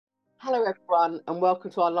Hello, everyone, and welcome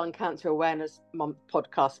to our Lung Cancer Awareness Month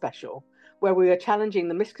podcast special, where we are challenging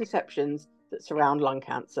the misconceptions that surround lung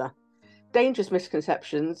cancer. Dangerous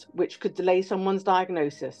misconceptions which could delay someone's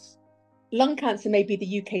diagnosis. Lung cancer may be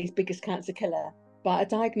the UK's biggest cancer killer, but a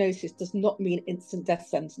diagnosis does not mean instant death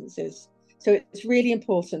sentences. So it's really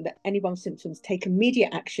important that anyone's symptoms take immediate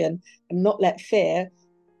action and not let fear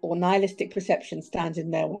or nihilistic perception stand in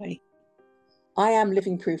their way. I am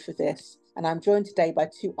living proof of this, and I'm joined today by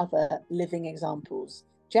two other living examples.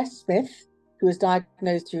 Jess Smith, who was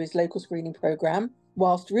diagnosed through his local screening programme,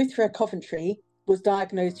 whilst Ruthra Coventry was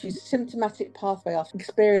diagnosed through symptomatic pathway after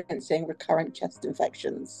experiencing recurrent chest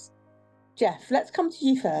infections. Jeff, let's come to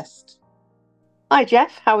you first. Hi,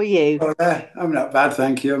 Jeff. How are you? Oh, I'm not bad,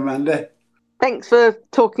 thank you, Mandee. Thanks for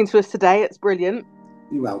talking to us today. It's brilliant.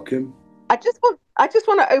 You're welcome. I just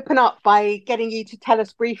want to open up by getting you to tell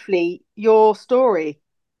us briefly your story,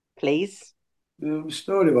 please. The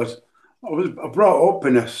story was I brought up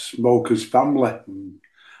in a smoker's family.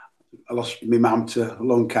 I lost my mum to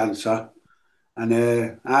lung cancer,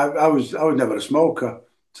 and I was never a smoker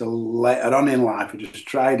till later on in life. I just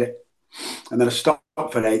tried it, and then I stopped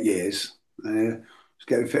for 8 years. I was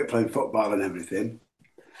getting fit playing football and everything.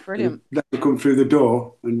 Brilliant. And then I come through the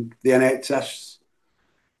door, and the NHS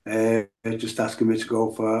just asking me to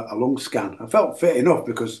go for a lung scan. I felt fit enough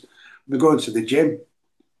because we're going to the gym.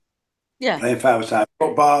 Yeah. Playing five-a-side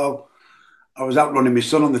football. I was out running my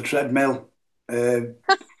son on the treadmill. Fiddle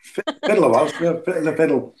I was, fit as a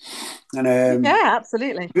fiddle. And yeah,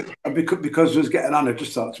 absolutely. Because I was getting on, I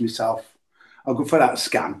just thought to myself, I'll go for that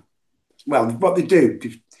scan. Well, what they do,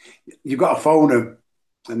 you've got to phone them,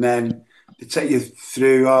 and then they take you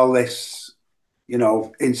through all this,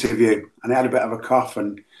 interview. And I had a bit of a cough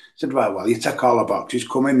and said, well, you tick all the boxes,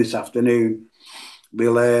 come in this afternoon,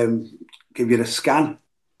 we'll give you the scan.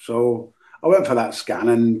 So I went for that scan,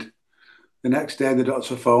 and the next day the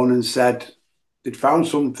doctor phoned and said they'd found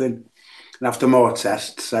something. And after more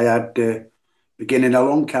tests, I had beginning of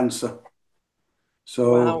lung cancer.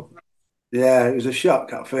 So, wow. Yeah, it was a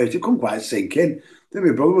shock at first. It couldn't quite sink in. I think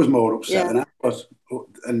my brother was more upset than I was.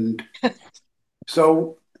 And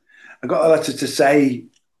so I got a letter to say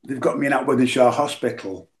they've got me in at Wythenshawe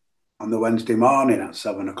Hospital on the Wednesday morning at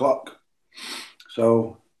 7 o'clock.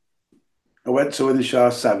 So I went to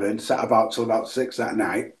Wythenshawe 7, sat about till about 6 that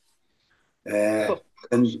night. And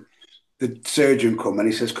the surgeon come and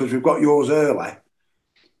he says, because we've got yours early,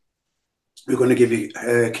 we're going to give you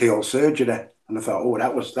keyhole surgery. And I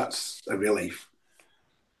thought, that's a relief.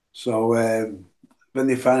 So when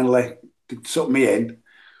they finally took me in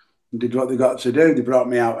and did what they got to do, they brought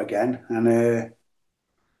me out again. And I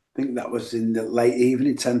think that was in the late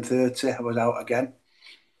evening, 10:30, I was out again.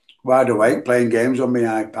 Wide awake, playing games on my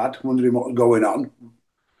iPad, wondering what was going on.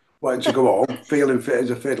 Wanting to go home, feeling fit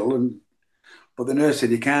as a fiddle. But the nurse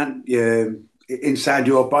said, you can't, inside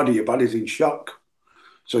your body's in shock.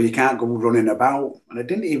 So you can't go running about. And I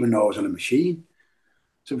didn't even know I was on a machine,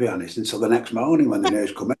 to be honest, until the next morning when the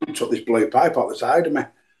nurse come in and took this blue pipe out the side of me.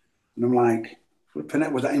 And I'm like,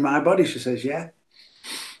 was that in my body? She says, yeah.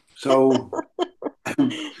 So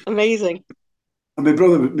amazing. And my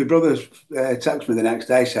brother texted me the next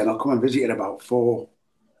day saying, I'll come and visit you about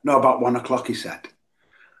 1 o'clock, he said.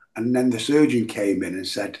 And then the surgeon came in and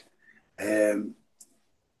said,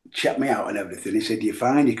 check me out and everything. He said, you're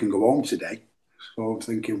fine, you can go home today. So I'm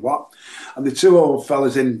thinking, what? And the two old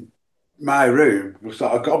fellas in my room were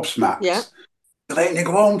sort of gobsmacked. Yeah. They're letting you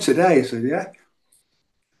go home today. I said, yeah.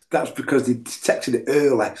 That's because they detected it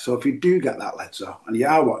early. So if you do get that letter and you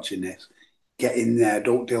are watching this, get in there,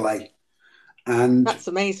 don't delay. And that's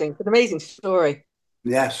amazing. It's an amazing story.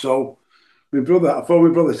 Yeah, so I phoned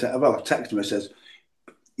my brother, I texted him, I says,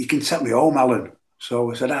 you can take me home, Alan.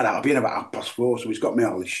 So I said, I'll be in about 4:30. So he's got me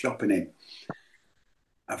all this shopping in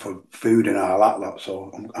for food and all that lot.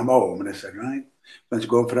 So I'm home, and I said, right, went to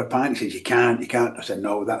go for a pint. He says, you can't. I said,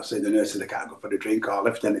 no, that's it. The nurse said I can't go for a drink or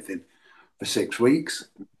lift anything for 6 weeks.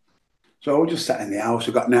 So I just sat in the house.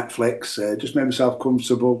 I got Netflix, just made myself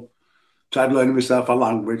comfortable, tried learning myself a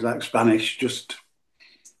language like Spanish, just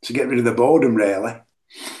to get rid of the boredom, really.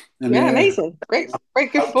 And, amazing. Great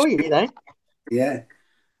good for you, though. Yeah.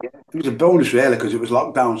 It was a bonus, really, because it was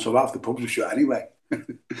lockdown, so half the pubs were shut anyway.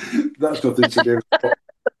 That's nothing to do. But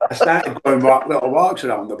I started going little walks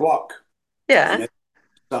around the block. Yeah. And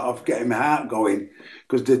sort of getting my heart going,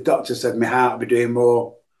 because the doctor said my heart would be doing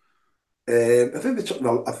more. I think they took,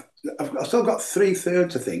 I've still got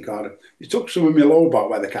 3/3, I think. They took some of my lobar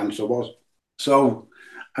where the cancer was. So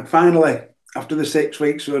I finally, after the 6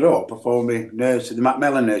 weeks were up, I phoned me nurses. The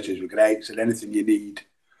Macmillan nurses were great, said anything you need,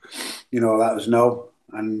 let us know.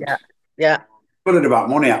 And yeah. worried about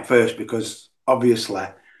money at first because obviously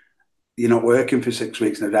you're not working for 6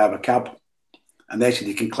 weeks and I drive a cab. And they said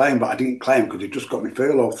you can claim, but I didn't claim because it just got me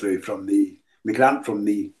furlough through from my grant from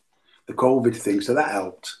the COVID thing. So that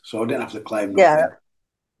helped. So I didn't have to claim Yeah, nothing.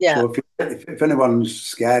 yeah. So if anyone's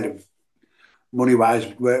scared of money-wise,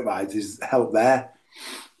 work-wise, there's help there.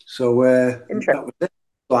 So that was it.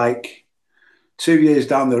 Like 2 years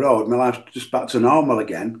down the road, my life's just back to normal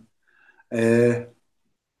again. I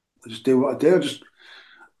just do what I do.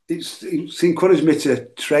 It's encouraged me to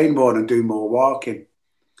train more and do more walking.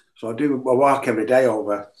 So I walk every day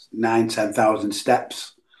over 9,000-10,000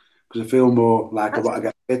 steps because I feel more like I want to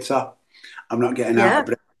get fitter. I'm not getting out of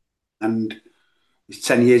breath. And it's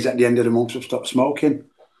 10 years at the end of the month I've stopped smoking.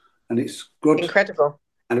 And it's good. Incredible.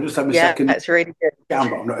 And I just had my second. That's really good. But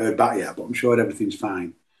I've not heard back yet, but I'm sure everything's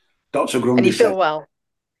fine. Dr. Grundy and you feel well?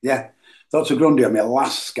 Yeah. Dr. Grundy on my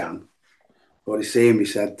last scan, what he's saying, he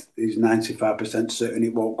said he's 95% certain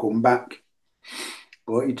it won't come back.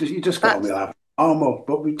 But you just got on with life normal.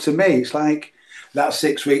 But to me, it's like that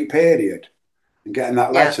 6 week period and getting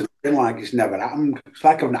that letter, it's like it's never happened. It's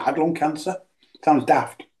like I've not had lung cancer. Sounds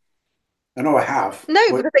daft. I know I have.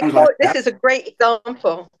 No, because this is a great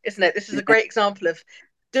example, isn't it? This is a great example of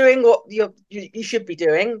doing what you should be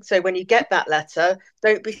doing. So when you get that letter,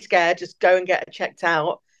 don't be scared. Just go and get it checked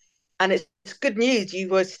out. And it's good news. You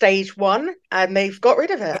were stage 1 and they've got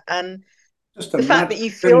rid of it. And the fact that you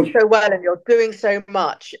feel so well and you're doing so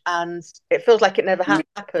much and it feels like it never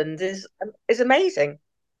happened is amazing.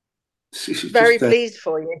 Very pleased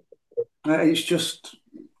for you. It's just,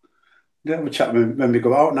 we chat when we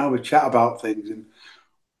go out now, we chat about things. And,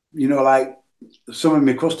 like some of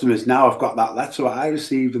my customers now have got that letter that I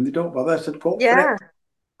received and they don't bother. I said, go for it.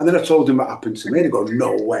 And then I told them what happened to me. They go,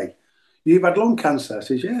 no way. You've had lung cancer? I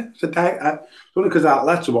said, yeah. I said, it's only because that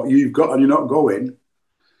letter, what you've got and you're not going.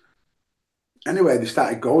 Anyway, they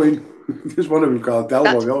started going. There's one of them called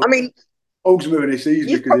Delmo. Hugs me when he sees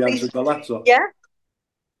me because he answered the letter. Yeah.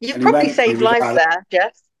 You've probably saved lives there,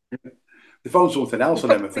 Jess. They found something else on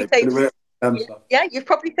them, I think. You've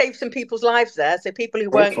probably saved some people's lives there. So people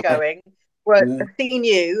who weren't going have seen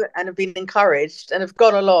you and have been encouraged and have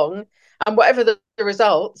gone along. And whatever the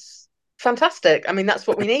results, fantastic. I mean, that's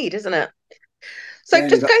what we need, isn't it? So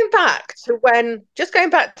just going back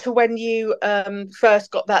to when you first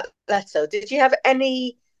got that letter, did you have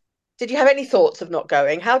any thoughts of not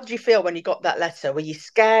going? How did you feel when you got that letter? Were you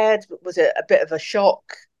scared? Was it a bit of a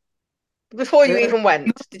shock? Before you even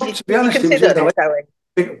went, did you consider not going?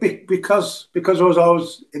 Because I was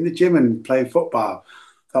always in the gym and playing football.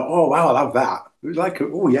 I thought, oh wow, I'll have that. It was like,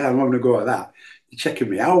 oh yeah, I'm having a go at that. You're checking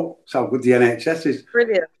me out. That's how good the NHS is.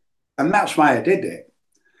 Brilliant. And that's why I did it.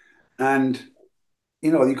 And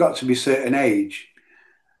you got to be a certain age,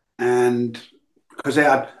 and because they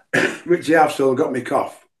had Richie have still got me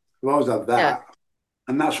cough. I've always had that,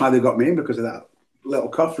 and that's why they got me in because of that little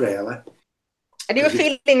cough, really. And you were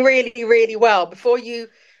feeling really, really well before you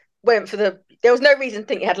went for the. There was no reason to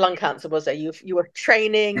think you had lung cancer, was there? You were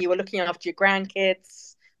training, you were looking after your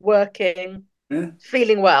grandkids, working,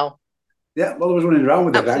 feeling well. Yeah, well, I was running around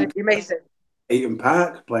with the grandkids. Absolutely amazing. Eaton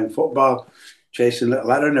Park, playing football, chasing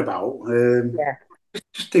little Erin about.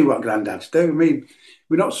 Just do what granddads do. I mean,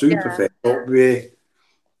 we're not super fit, but we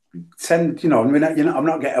tend,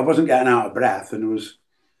 I wasn't getting out of breath, and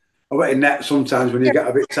I went in net sometimes when you get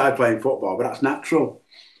a bit tired playing football, but that's natural.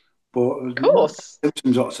 But of course,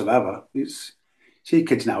 symptoms whatsoever. See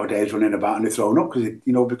kids nowadays running about and they're thrown up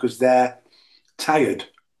because they're tired,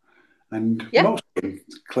 and most of them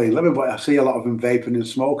clean living. But I see a lot of them vaping and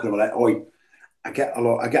smoking. I'm like, oi. I get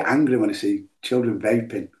angry when I see children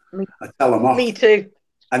vaping. I tell them off. Me too.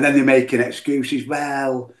 And then they're making excuses.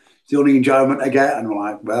 Well, it's the only enjoyment I get. And I'm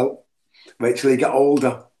like, well, wait till you get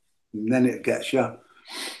older. And then it gets you.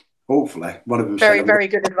 Hopefully. One of them said, very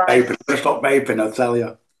good advice. Stop vaping, I'll tell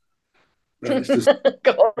you. It's just,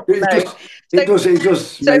 God, it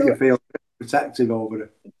does make you feel protective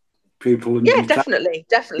over people. And definitely.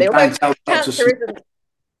 Although cancer isn't.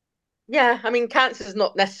 Yeah, I mean, cancer is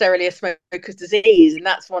not necessarily a smoker's disease, and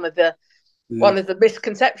that's one of the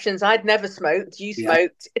misconceptions. I'd never smoked. You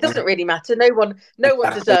smoked. It doesn't really matter. No one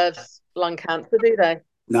deserves lung cancer, do they?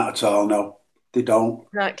 Not at all. No, they don't.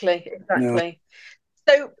 Exactly. No.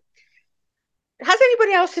 So, has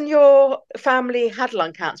anybody else in your family had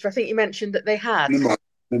lung cancer? I think you mentioned that they had.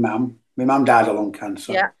 My mum died of lung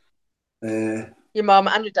cancer. Yeah. Your mum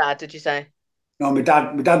and your dad, did you say? No, my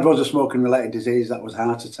dad was a smoking related disease. That was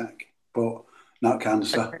heart attack, but not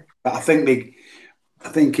cancer. Okay. But I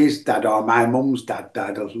think his dad or my mum's dad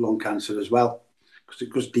died of lung cancer as well, because it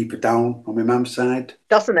goes deeper down on my mum's side.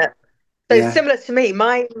 Doesn't it? So similar to me,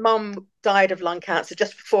 my mum died of lung cancer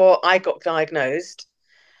just before I got diagnosed.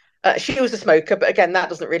 She was a smoker, but again, that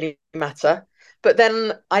doesn't really matter. But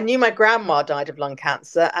then I knew my grandma died of lung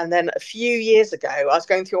cancer. And then a few years ago, I was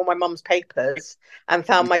going through all my mum's papers and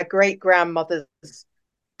found my great grandmother's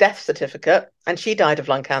death certificate, and she died of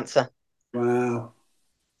lung cancer. Wow.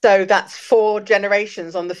 So that's 4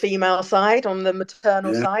 generations on the female side, on the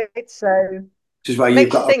maternal side. So which is why it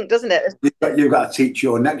makes you think, doesn't it? You've got to teach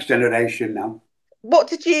your next generation now. What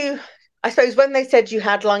did you, I suppose, when they said you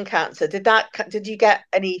had lung cancer, did you get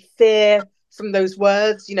any fear from those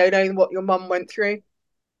words, knowing what your mum went through?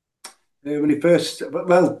 When he first,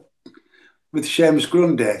 well, with Seamus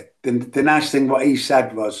Grundy, the nice thing what he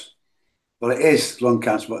said was, well, it is lung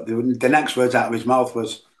cancer, but the next words out of his mouth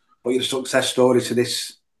was, "What your success story to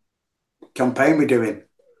this campaign we're doing?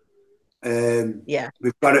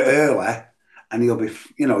 We've got it early, and you'll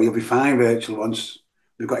be fine, Rachel, once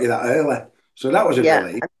we've got you that early." So that was a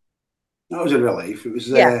relief. That was a relief. It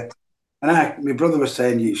was and my brother was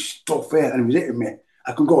saying, "You stuff it," and he was hitting me.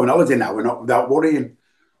 I can go on holiday now without worrying.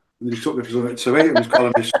 And he took me for something to eat. He was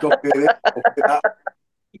calling me stuff it,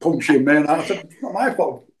 punching me, and I said, "It's not my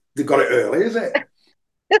fault. They got it early, is it?"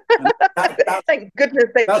 Thank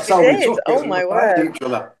goodness that's how we took it. Oh my word! Each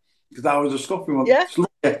other, because I was a stuffing one. Yeah,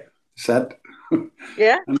 said.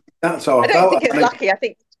 Yeah, and that's how I don't felt. think it's lucky. I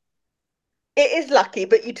think it is lucky,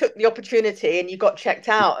 but you took the opportunity and you got checked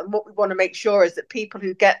out. And what we want to make sure is that people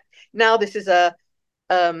who get now, this is a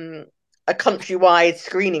countrywide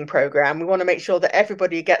screening program. We want to make sure that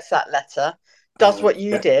everybody who gets that letter does what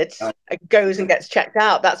you did, goes and gets checked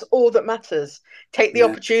out. That's all that matters. Take the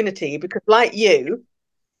opportunity, because like you,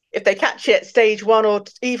 if they catch it at stage 1 or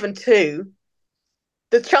even 2,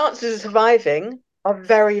 the chances of surviving are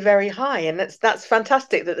very, very high. And that's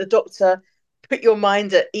fantastic that the doctor put your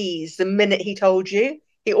mind at ease the minute he told you.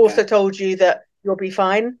 He also told you that you'll be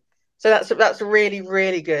fine. So that's really,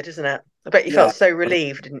 really good, isn't it? I bet you felt so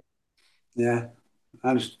relieved, didn't you? Yeah.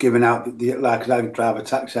 I'm just giving out like I drive a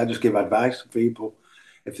taxi, I just give advice to people.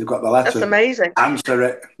 If they've got the letter, that's amazing. Answer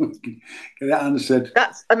it. Get it answered.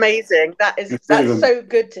 That's amazing. That's so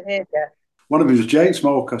good to hear. Yeah. One of them is a chain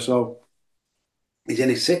smoker, so he's in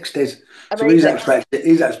his 60s. Amazing. So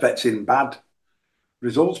he's expecting bad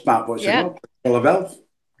results back, but he's full of health.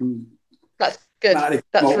 That's good.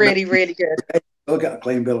 That's really, really good. They'll get a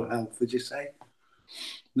clean bill of health, would you say?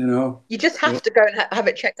 You just have to go and have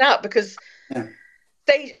it checked out, because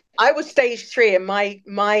I was stage 3, and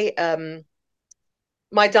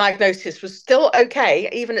my diagnosis was still okay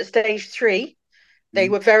even at stage 3. They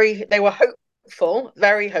were hopeful,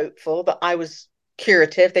 very hopeful that I was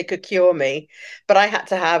curative, they could cure me, but I had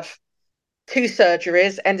to have 2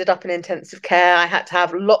 surgeries, ended up in intensive care. I had to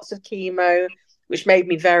have lots of chemo, which made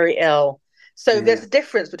me very ill. So there's a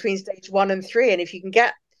difference between stage 1 and 3, and if you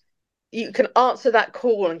can answer that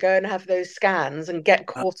call and go and have those scans and get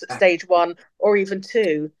caught at stage 1 or even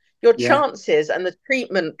 2, your chances and the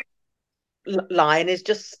treatment line is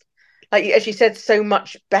just, like as you said, so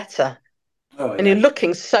much better. And you're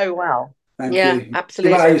looking so well. Thank you.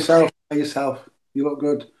 Absolutely. By yourself. You look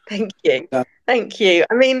good. Thank you. Thank you.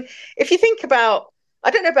 I mean, if you think about,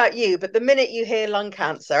 I don't know about you, but the minute you hear lung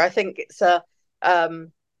cancer, I think it's a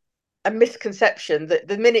misconception that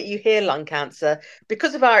the minute you hear lung cancer,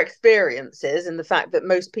 because of our experiences and the fact that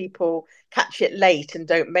most people catch it late and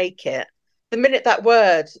don't make it, the minute that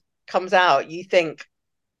word comes out, you think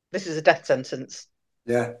this is a death sentence.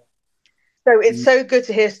 Yeah. So it's so good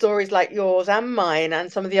to hear stories like yours and mine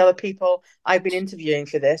and some of the other people I've been interviewing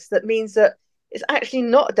for this. That means that it's actually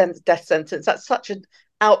not a death sentence. That's such an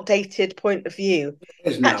outdated point of view.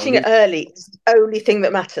 Catching it early is the only thing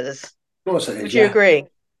that matters. Of course it is. Would you agree?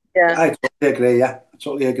 Yeah. I totally agree. Yeah, I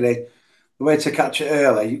totally agree. The way to catch it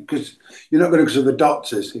early, because you're not going to go to the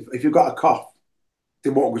doctors. If you've got a cough, they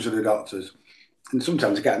won't go to the doctors. And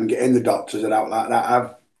sometimes they can't get in the doctors and out like that.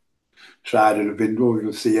 I've tried and have been,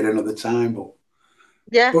 we'll see it another time. But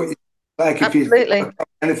like if you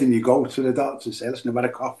anything, you go to the doctor and say, "Listen, I've had a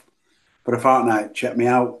cough for a fortnight, check me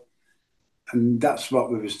out." And that's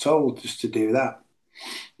what we was told, just to do that.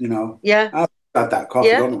 I've had that cough.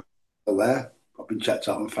 I don't know still there. I've been checked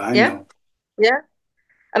out and fine now. Yeah.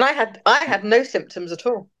 And I had no symptoms at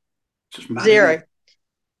all. Just mad, 0.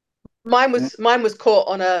 Mine was caught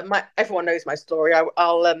on everyone knows my story.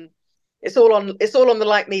 I'll it's all on the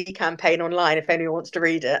Like Me campaign online if anyone wants to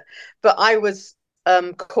read it. But I was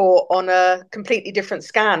caught on a completely different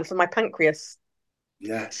scan for my pancreas.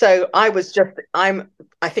 Yeah. So I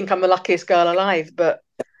think I'm the luckiest girl alive. But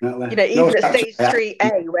even at stage 3A,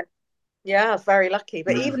 I was very lucky.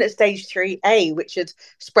 But even at stage 3A, which had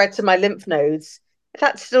spread to my lymph nodes,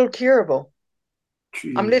 that's still curable.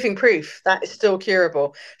 I'm living proof that is still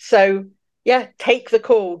curable. So yeah, take the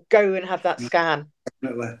call, go and have that scan.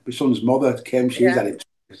 Definitely. My son's mother, Kim, she's had it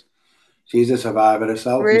twice. She's a survivor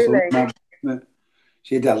herself. Really?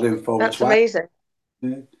 She had lymphoma That's twice. amazing.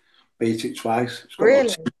 Yeah. Beat it twice. She's got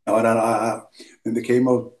Really? like that. And the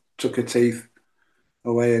chemo took her teeth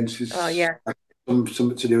away, and she's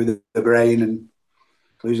something to do with the brain, and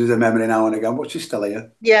loses her memory now and again, but she's still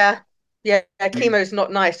here. Yeah. Chemo's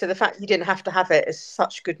not nice. So the fact you didn't have to have it is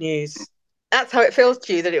such good news. That's how it feels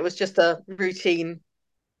to you, that it was just a routine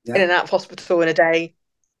in and out of hospital in a day.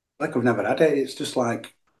 Like I've never had it. It's just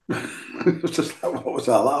like, it's just like, what was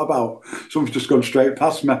all that about? Someone's just gone straight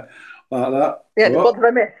past me like that. Yeah, what did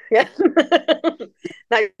I miss? Yeah.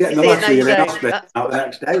 You're in hospital out the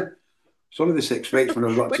next day. It's only the 6 weeks when I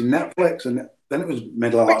was watching Netflix, and then it was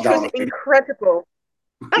middle of lockdown. Which was incredible.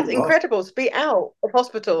 That's incredible to be out of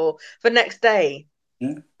hospital the next day.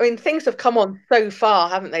 Yeah. I mean, things have come on so far,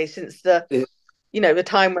 haven't they, since the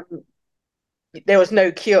time when there was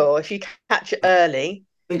no cure. If you catch it early,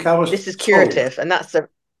 this is curative, and that's the.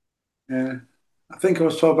 Yeah, I think I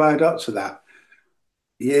was told by a doctor that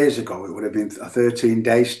years ago it would have been a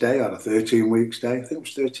 13-day stay or a 13-week stay. I think it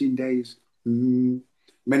was 13 days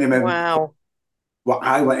minimum. Wow. What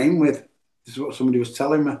I went in with, this is what somebody was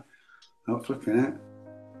telling me. Not flipping it.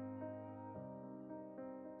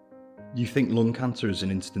 You think lung cancer is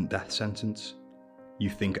an instant death sentence? You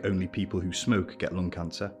think only people who smoke get lung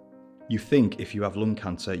cancer? You think if you have lung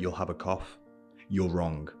cancer, you'll have a cough? You're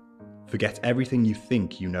wrong. Forget everything you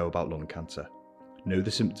think you know about lung cancer. Know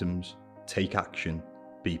the symptoms, take action,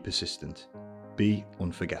 be persistent, be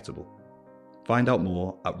unforgettable. Find out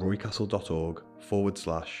more at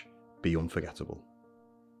roycastle.org/be unforgettable.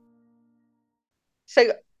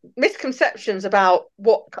 So misconceptions about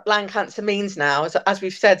what lung cancer means now, as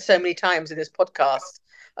we've said so many times in this podcast,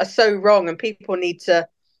 are so wrong, and people need to,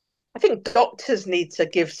 I think doctors need to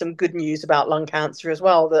give some good news about lung cancer as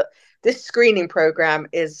well, that this screening program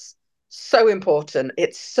is so important.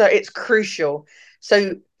 It's crucial.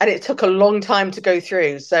 So, and it took a long time to go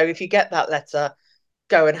through. So if you get that letter,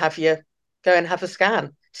 go and have a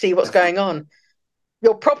scan, see what's going on.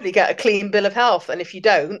 You'll probably get a clean bill of health. And if you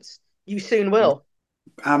don't, you soon will.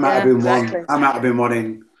 I might have been one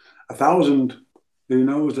in 1,000. Who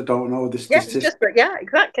knows? I don't know.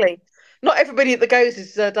 Exactly. Not everybody that goes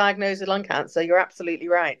is diagnosed with lung cancer. You're absolutely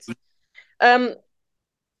right.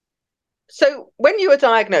 So when you were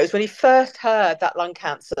diagnosed, when you first heard that lung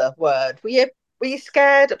cancer word, were you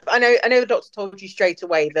scared? I know the doctor told you straight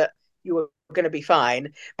away that you were going to be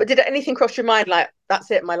fine, but did anything cross your mind like,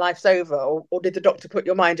 that's it, my life's over, or did the doctor put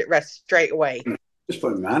your mind at rest straight away? Just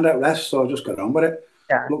put my mind at rest, so I just got on with it.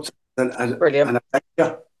 Yeah. Looked at it brilliant. An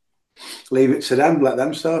adventure. Leave it to them, let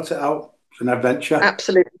them sort it out. It's an adventure.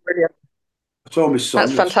 Absolutely brilliant. I told my son.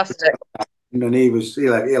 That's fantastic. And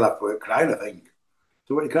he'll have work crying, I think.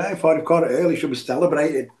 So what are you crying for? You've caught it early, should be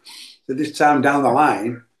celebrated. So this time down the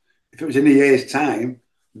line, if it was in a year's time,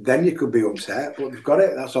 then you could be upset. But they've got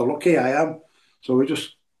it. That's how lucky I am. So we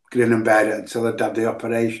just grin and bear it until I'd had the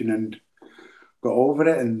operation and got over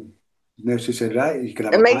it. And the nurse said, right, you can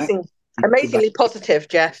have amazingly positive,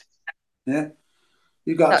 Jeff. Yeah.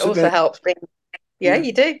 You got that also helps. Yeah,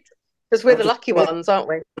 you do. Because we're the lucky ones, aren't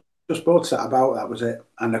we? Just both sat about, that was it.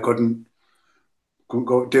 And I couldn't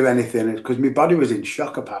go do anything because my body was in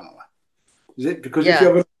shock, apparently. Is it because if you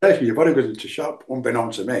have an operation, your body goes into shock,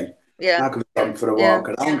 unbeknownst to me. Yeah. I could have gone for a walk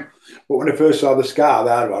around. But when I first saw the scar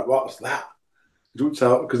there, I went, what's that?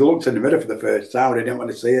 Because I looked in the mirror for the first time and I didn't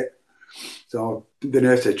want to see it. So the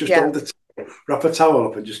nurse said, just hold it, wrap a towel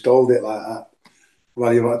up and just hold it like that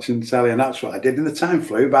while you're watching telly. And that's what I did. And the time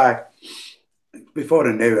flew by. Before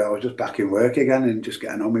I knew it, I was just back in work again and just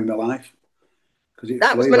getting on with my life.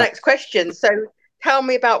 That was my next question. So tell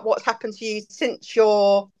me about what's happened to you since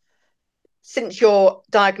your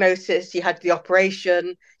diagnosis. You had the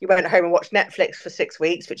operation, you went home and watched Netflix for 6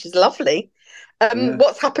 weeks, which is lovely.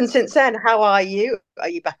 What's happened since then? How are you? Are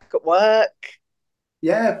you back at work?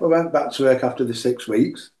 Yeah, I went back to work after the 6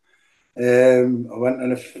 weeks. I went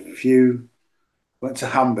on went to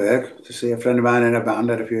Hamburg to see a friend of mine in a band,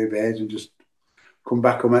 had a few beers and just come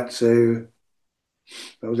back and went to,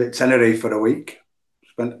 Tenerife for a week.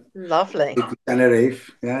 Lovely.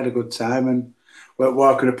 Tenerife, had a good time and went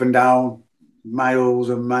walking up and down miles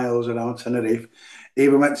and miles around Tenerife.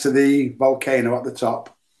 Even went to the volcano at the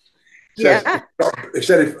top. It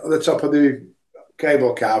said at the top of the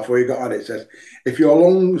cable car before you got on it, says, if your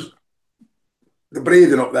lungs, the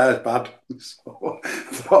breathing up there is bad. So I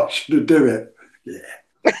thought I should do it. Yeah.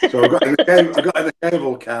 So I got in the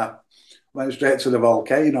cable car, went straight to the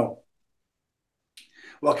volcano.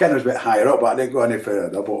 Well, Ken was a bit higher up, but I didn't go any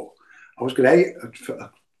further. But I was great. I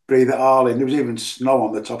breathe it all in. There was even snow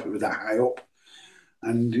on the top. It was that high up.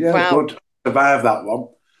 And yeah, it was Wow. good. Survived that one.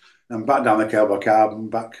 And back down the cable car and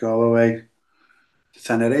back all the way to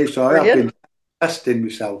Tenerife. So I have Brilliant. been testing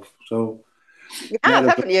myself. So You yeah, have,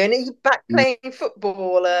 haven't you? And you're back Mm. playing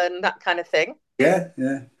football and that kind of thing. yeah.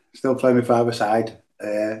 Still playing my five-a-side.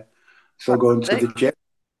 Still going to the Fantastic. gym.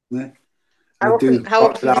 Yeah. How I do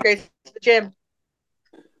often do you go to the gym?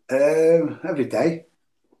 every day.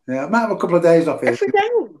 Yeah, I might have a couple of days off here. Every day.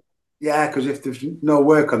 Yeah, because if there's no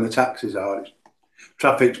work on the taxis or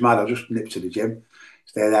traffic's mad, I'll just nip to the gym,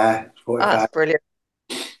 stay there, Oh, that's 45, brilliant.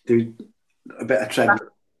 do a bit of treadmill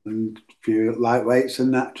and a few light weights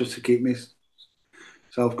and that just to keep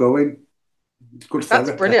myself going. It's good That's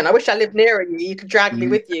therapy. brilliant. I wish I lived nearer you. You could drag me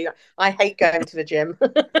Mm. with you. I hate going to the gym.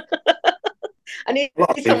 I need A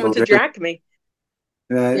lot of someone people to do. drag me.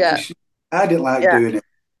 Yeah, I didn't like yeah. doing it,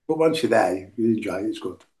 but once you're there, you enjoy it. It's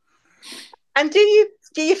good. And do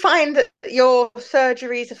you find that your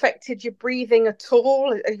surgeries affected your breathing at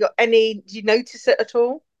all? Have you got any? Do you notice it at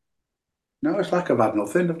all? No, it's like I've had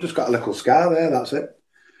nothing. I've just got a little scar there. That's it.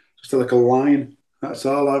 Just a little line. That's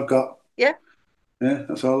all I've got. Yeah, Yeah,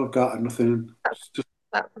 that's all I've got, and nothing. It's just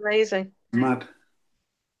that's amazing. mad,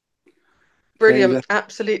 crazy. Brilliant,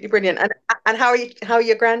 absolutely brilliant. And how are you? How are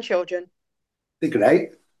your grandchildren? They're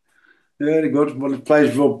great. Really good. One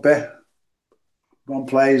plays rugby, one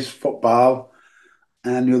plays football,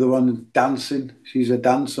 and the other one dancing. She's a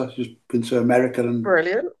dancer. She's been to America and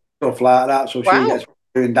Brilliant. stuff like that. So she Wow. gets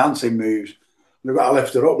doing dancing moves. We've got to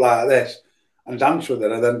lift her up like this and dance with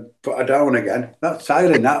her and then put her down again. That's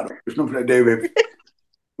tiring, that. It's nothing to do with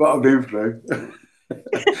what I've been through. Keep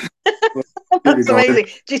me That's going. amazing.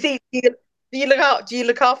 Do you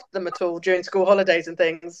look after them at all during school holidays and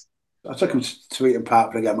things? I took him to Eaton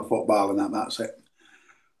Park for a game of football and that's it.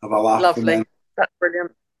 Have a laugh and then Lovely. That's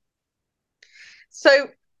brilliant. So,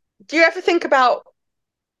 do you ever think about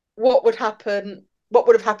what would happen? What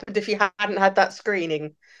would have happened if you hadn't had that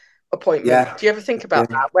screening appointment? yeah, Do you ever think about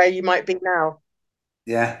yeah, that? Where you might be now?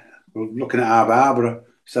 yeah. We're looking at our Barbara,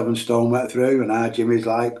 7 stone wet through, and our Jimmy's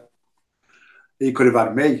like, he could have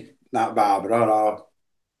had me, that Barbara, or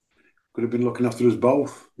could have been looking after us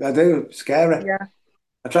both. I do, it's scary. Yeah.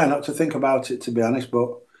 I try not to think about it, to be honest,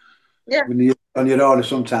 but Yeah. when you're on your own, I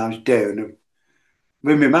sometimes do. And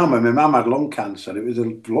with my mum, when my mum had lung cancer, it was a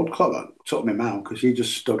blood clot that took my mum because she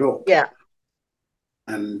just stood up. Yeah.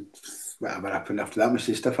 And whatever happened after that, my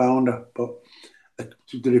sister found her. But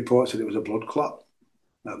the report said it was a blood clot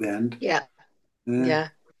at the end. Yeah. Yeah. Yeah.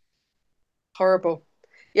 Horrible.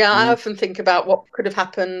 Yeah, I Yeah. often think about what could have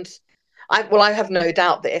happened. I have no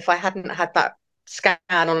doubt that if I hadn't had that scan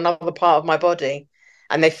on another part of my body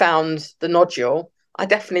and they found the nodule, I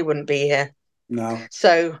definitely wouldn't be here. No,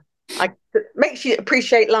 So it makes you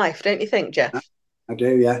appreciate life, don't you think, Jeff? I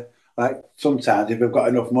do, yeah. Like sometimes if I've got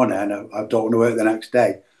enough money and I don't want to work the next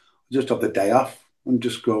day, I just have the day off and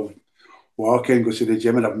just go walking, go to the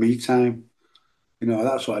gym and have me time. You know,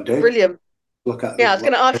 that's what I do. Brilliant. Look at Yeah, I was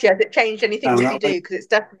going to ask you, has it changed anything down that you that way. do? Because it's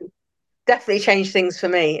definitely changed things for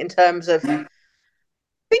me in terms of Yeah.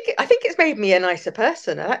 I think it's made me a nicer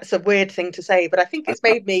person. That's a weird thing to say, but I think it's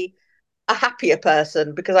made me a happier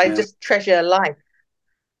person because I Yeah. just treasure life.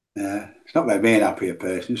 Yeah. It's not made me an happier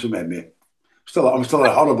person, it's just made me I'm still a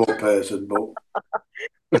horrible person, but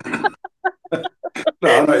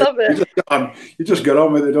no, no, Love it. you just get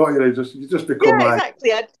on with it, don't you? You just become Yeah, like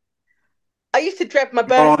exactly. I used to dread my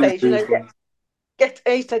born birthdays, into it.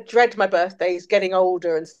 I used to dread my birthdays getting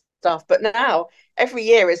older and stuff. But now every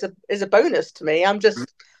year is a bonus to me. I'm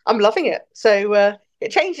loving it. So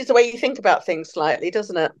it changes the way you think about things slightly,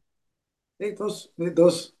 doesn't it? It does. It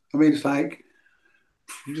does. I mean, it's like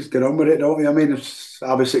you just get on with it, don't you? I mean,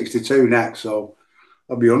 I'll be 62 next, so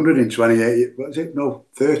I'll be 128. What is it? No,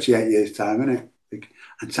 38 years time, isn't it?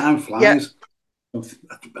 And time Yeah, flies.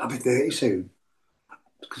 I'll be 30 soon.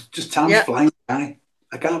 Because just time's yeah, flying by.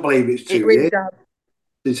 I can't believe it's it 2 really years does.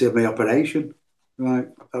 since I had my operation. Like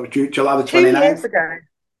that was July the 2 years 29th. ago.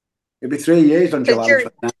 It'll be 3 years on So July the during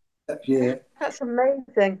 29th next year. That's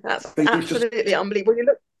amazing. I That's think it's just absolutely unbelievable. You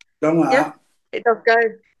look, gone like yeah, that. it does go,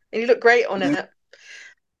 and you look great on Yeah. it.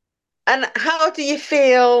 And how do you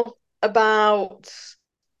feel about?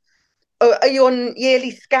 Oh, are you on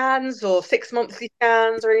yearly scans or 6 monthly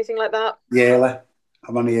scans or anything like that? Yearly.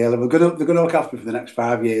 I'm on a yearly. They're gonna look after me for the next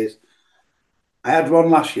 5 years. I had one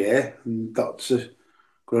last year, and Dr.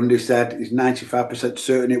 Grundy said he's 95%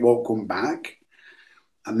 certain it won't come back.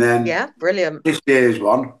 And then Yeah, brilliant. this year's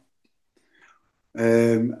one,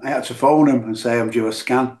 I had to phone him and say I'm due a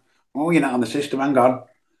scan. Oh, you're not on the system, hang on.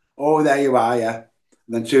 Oh, there you are, yeah.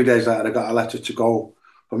 then 2 days later, I got a letter to go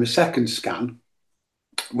for my second scan,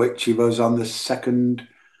 which was on the 2nd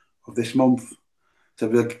of this month. So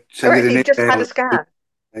they'll send it in you've just had email. a scan.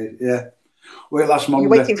 Yeah. Wait, last Monday.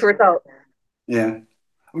 You're waiting for results. Yeah.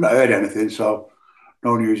 I've not heard anything, so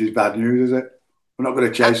no news is bad news, is it? We're not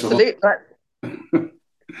going to chase them. Absolutely.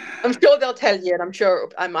 I'm sure they'll tell you, and I'm sure,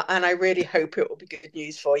 and I really hope it will be good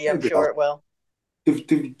news for you. I'm sure it will. They've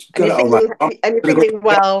and you're feeling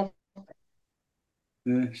well.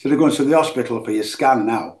 Yeah. So they're going to the hospital for your scan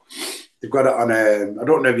now. They've got it on I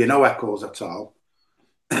don't know if you know Eccles at all.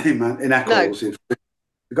 In Eccles, no.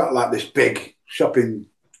 They've got like this big shopping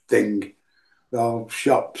thing, all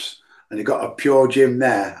shops, and they've got a Pure Gym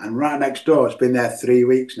there. And right next door, it's been there 3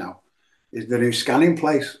 weeks now, is the new scanning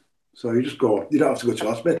place. So you just go, you don't have to go to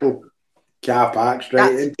hospital. Car park straight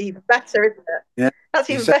in. That's even better, isn't it? Yeah. That's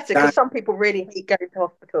even better, because some people really hate going to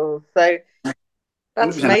hospitals. So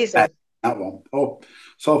that's amazing. That one. Oh,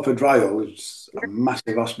 Salford Royal is a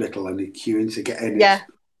massive hospital, and you're queuing to get in. Yeah.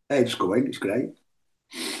 Hey, just go in. It's great.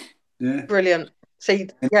 Yeah. Brilliant. So,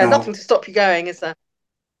 nothing to stop you going, is there?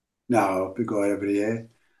 No, we go every year.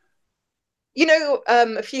 You know,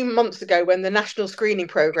 a few months ago when the national screening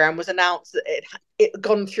programme was announced that it had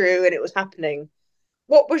gone through and it was happening,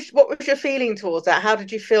 what was your feeling towards that? How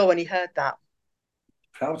did you feel when you heard that?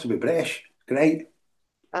 Proud to be British. Great.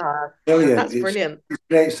 Brilliant. That's brilliant. It's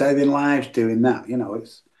great saving lives doing that. You know,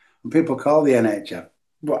 it's when people call the NHS,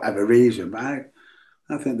 whatever reason, right?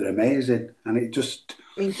 I think they're amazing. And it just...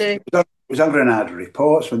 Me too. It was over in our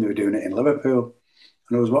reports when they were doing it in Liverpool.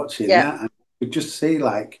 And I was watching that, and you could just see,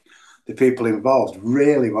 like, the people involved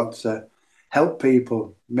really want to help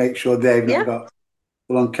people, make sure they've not got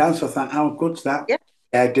lung cancer. I thought, how good's that?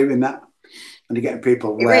 Yeah, doing that. And you're getting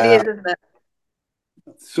people It really is, isn't it?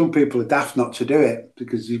 Some people are daft not to do it,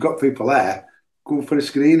 because you've got people there, go for a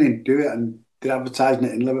screening, do it, and they're advertising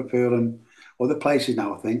it in Liverpool and other places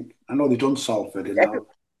now, I think. I know they've done Salford and now.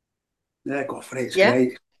 Yeah, go for it. It's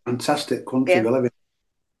great. Fantastic country we live in.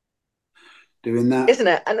 Doing that. Isn't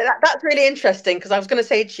it? And that's really interesting, because I was going to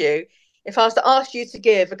say to you, if I was to ask you to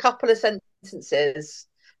give a couple of sentences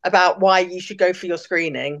about why you should go for your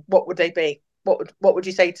screening, what would they be? What would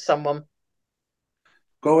you say to someone?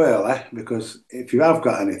 Go early, because if you have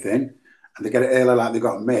got anything and they get it early like they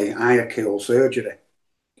got me, I have keyhole surgery.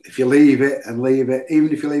 If you leave it,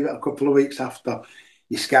 even if you leave it a couple of weeks after,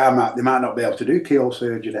 your scar might, they might not be able to do keyhole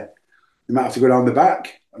surgery. They might have to go down the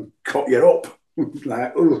back and cut you up.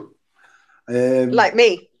 Like, ooh. Like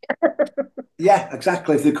me. Yeah,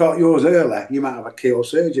 exactly. If they caught yours early, you might have a keyhole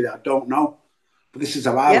surgery. I don't know. But this is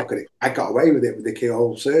how I look at it. I got away with it with the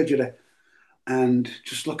keyhole surgery. And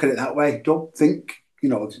just look at it that way. Don't think, you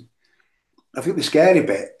know, I think the scary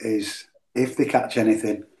bit is if they catch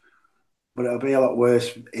anything, but it'll be a lot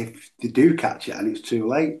worse if they do catch it and it's too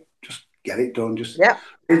late. Just get it done. Just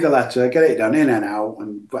read the letter, get it done in and out,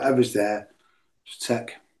 and whatever's there, just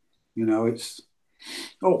take. You know, it's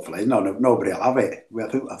hopefully nobody will have it.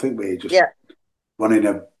 I think we're just running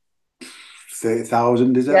a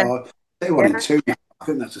 30,000, is it? Or they wanted 2. I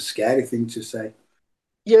think that's a scary thing to say.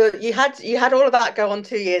 You had all of that go on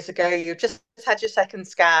 2 years ago. You just had your second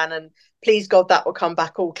scan, and please God that will come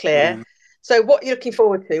back all clear. So what are you looking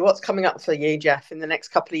forward to? What's coming up for you, Jeff, in the next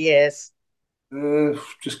couple of years?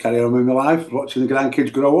 Just carry on with my life, watching the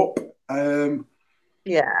grandkids grow up.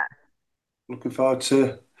 Looking forward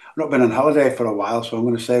to... I've not been on holiday for a while, so I'm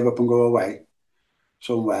going to save up and go away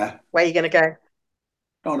somewhere. Where are you going to go?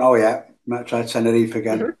 Don't know yet. Might try Tenerife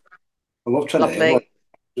again. I love Tenerife. Lovely.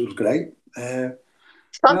 It was great.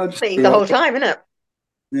 Sunny the whole time, isn't it?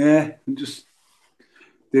 Yeah, and just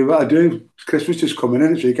do what I do. Christmas is coming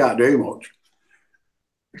in, so you can't do much.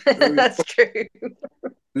 That's true.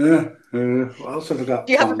 Yeah. What else have I got?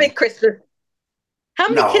 Do you have a big Christmas? How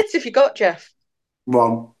many kids have you got, Jeff?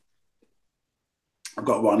 1. I've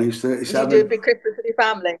got 1. He's 37. Do you do a big Christmas with your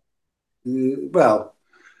family? Well,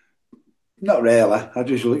 not really. I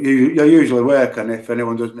usually work, and if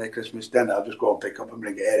anyone does make Christmas dinner, I'll just go and pick up and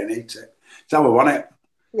bring it here and eat it. It's how I want it.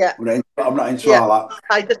 Yeah. I'm not into all that.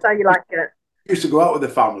 I just how you like it. I used to go out with the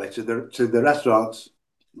family to the restaurants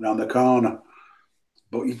around the corner,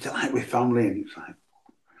 but you like with family, and it's like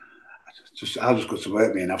I'll just go to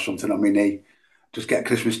work me and have something on my knee. Just get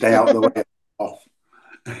Christmas Day out of the way off.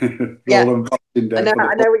 I know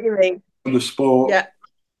what you mean. For the sport. Yeah.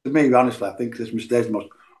 To me, honestly, I think Christmas Day is the most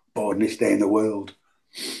boringest day in the world,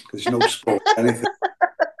 because there's no sport, anything.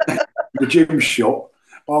 The gym's shut.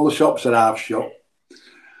 All the shops are half shut.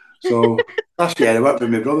 So last year I went with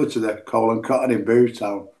my brother to the Coal and Cotton in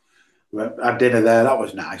Bootown. We had dinner there. That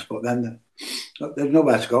was nice, but then there's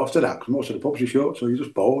nowhere to go after that, because most of the pubs are shut, so you're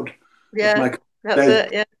just bored. Yeah. Just make That's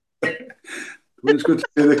it, yeah. But it's good to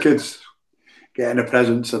see the kids getting the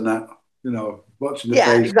presents and that, watching the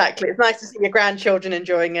Yeah, face. exactly. It's nice to see your grandchildren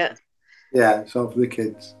enjoying it. Yeah, it's all for the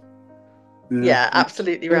kids. Yeah,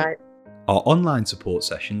 absolutely right. Our online support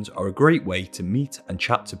sessions are a great way to meet and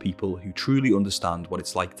chat to people who truly understand what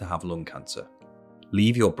it's like to have lung cancer.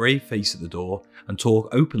 Leave your brave face at the door and talk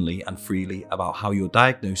openly and freely about how your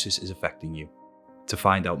diagnosis is affecting you. To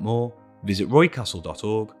find out more, visit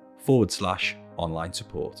roycastle.org/online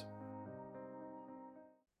support.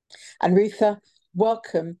 And Ruthra,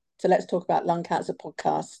 welcome to Let's Talk About Lung Cancer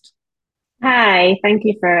podcast. Hi, thank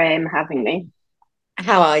you for having me.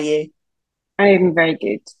 How are you? I'm very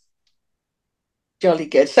good. Jolly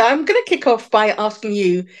good. So I'm going to kick off by asking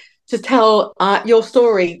you to tell your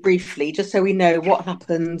story briefly, just so we know what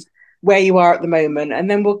happened, where you are at the moment, and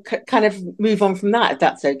then we'll kind of move on from that, if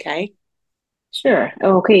that's okay. Sure.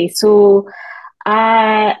 Okay, so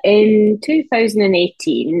in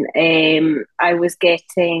 2018, I was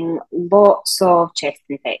getting lots of chest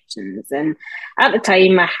infections, and at the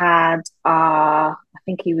time I had, I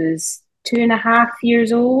think he was 2.5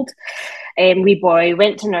 years old. Wee boy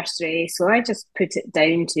went to nursery, so I just put it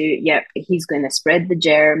down to, yep, he's going to spread the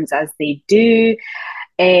germs as they do.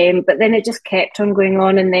 But then it just kept on going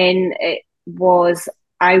on, and then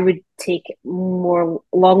I would take more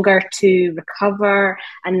longer to recover,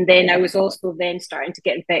 and then I was also then starting to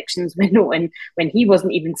get infections when he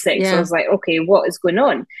wasn't even sick. So I was like, okay, what is going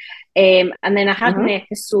on? And then I had an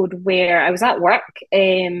episode where I was at work,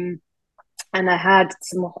 and I had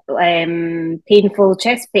some painful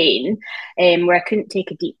chest pain, where I couldn't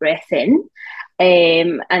take a deep breath in.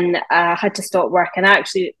 And I had to stop work, and I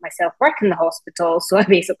actually myself work in the hospital. So I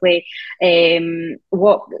basically ended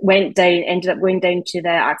up going down to the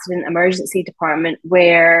accident emergency department,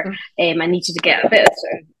 where I needed to get a bit of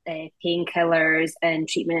sort of painkillers and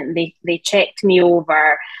treatment. And they checked me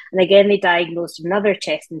over, and again they diagnosed another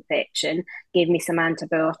chest infection, gave me some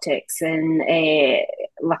antibiotics, and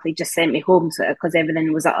luckily just sent me home because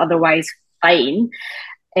everything was otherwise fine.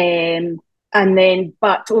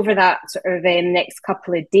 But over that sort of next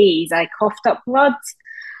couple of days, I coughed up blood,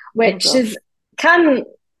 which is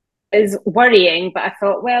worrying. But I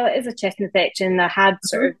thought, well, it is a chest infection. I had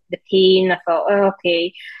sort of the pain. I thought, oh,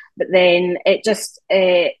 okay, but then it just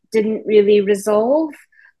didn't really resolve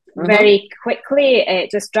very quickly.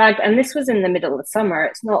 It just dragged, and this was in the middle of the summer.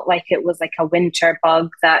 It's not like it was like a winter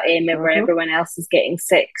bug that where everyone else is getting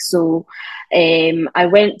sick. So I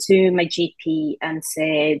went to my GP and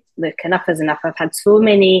said, look, enough is enough. I've had so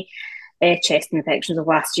many chest infections of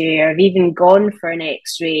last year. I've even gone for an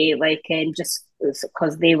x-ray, just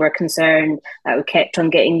because they were concerned that we kept on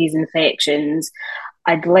getting these infections.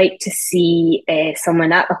 I'd like to see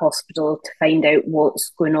someone at the hospital to find out what's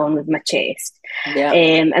going on with my chest. Yeah.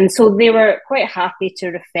 And so they were quite happy to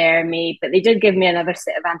refer me, but they did give me another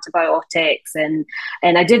set of antibiotics, and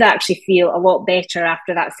I did actually feel a lot better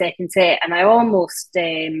after that second set. And I almost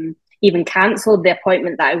even cancelled the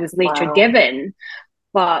appointment that I was later given.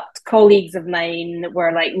 But colleagues of mine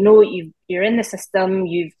were like, no, you're in the system,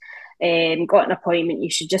 you've got an appointment, you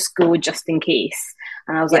should just go just in case.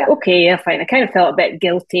 And I was like, okay, fine. I kind of felt a bit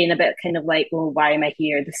guilty and a bit kind of like, well, why am I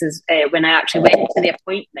here? This is when I actually went to the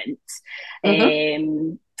appointment.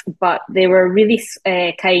 But they were really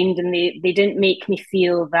kind, and they didn't make me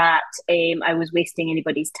feel that I was wasting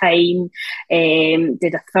anybody's time.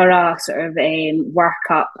 Did a thorough sort of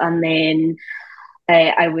workup, and then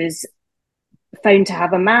I was found to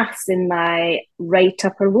have a mass in my right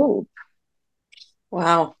upper lobe.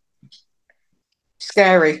 Wow.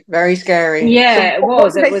 Scary, very scary. Yeah, so it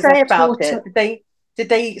was. What did it they was say about it? Did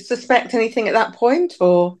they suspect anything at that point,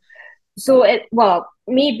 or? So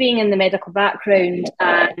me being in the medical background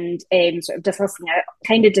and sort of discussing, I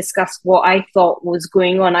kind of discussed what I thought was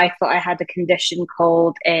going on. I thought I had a condition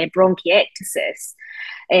called bronchiectasis,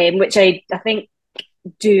 which I think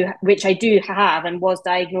which I do have and was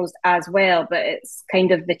diagnosed as well, but it's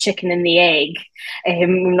kind of the chicken and the egg.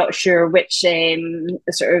 I'm not sure which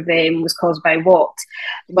sort of was caused by what,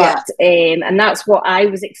 but and that's what I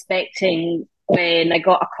was expecting when I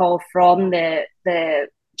got a call from the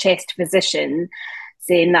chest physician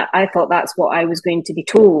saying that. I thought that's what I was going to be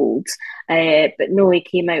told, but no, he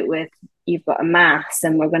came out with, you've got a mass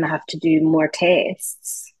and we're going to have to do more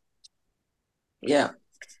tests. Yeah.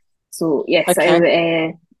 So yes,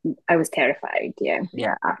 okay. I was terrified. Yeah.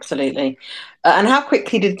 Yeah, absolutely. And how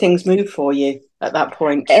quickly did things move for you at that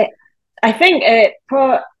point? I think it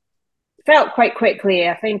felt quite quickly.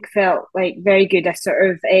 I think felt like very good. I sort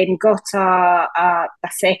of got a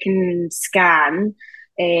second scan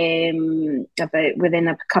about within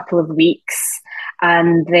a couple of weeks.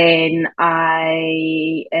 And then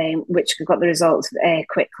which I got the results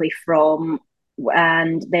quickly from,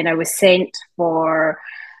 and then I was sent for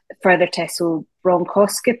further tests, so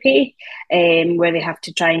bronchoscopy, where they have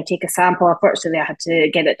to try and take a sample. Unfortunately, I had to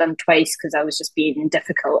get it done twice because I was just being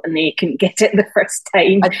difficult and they couldn't get it the first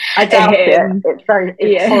time. I doubt it.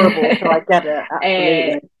 It's horrible, so I get it,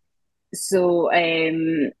 absolutely. So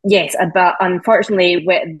yes, but unfortunately,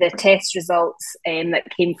 the test results that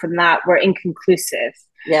came from that were inconclusive.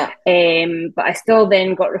 Yeah. But I still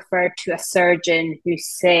then got referred to a surgeon who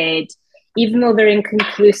said, even though they're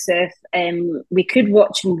inconclusive, we could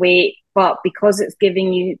watch and wait, but because it's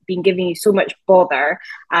been giving you so much bother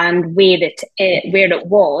and where it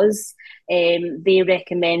was, they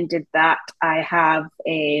recommended that I have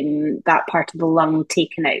that part of the lung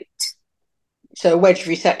taken out. So a wedge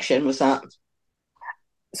resection, was that?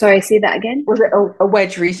 Sorry, say that again. Was it a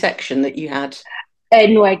wedge resection that you had?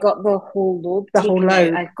 No, I got the whole lobe. The whole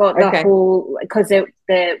lobe. I got the whole, because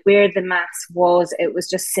where the mass was, it was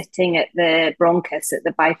just sitting at the bronchus, at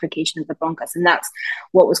the bifurcation of the bronchus, and that's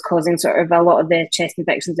what was causing sort of a lot of the chest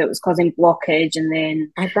infections. It was causing blockage and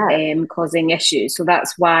then causing issues. So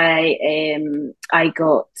that's why I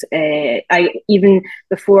got even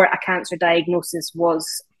before a cancer diagnosis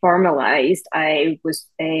was formalized, I was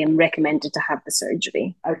recommended to have the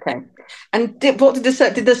surgery. Okay. And did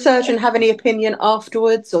the surgeon have any opinion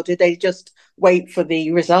afterwards, or did they just wait for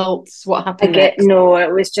the results? What happened next? No,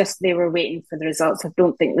 it was just they were waiting for the results. I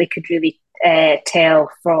don't think they could really tell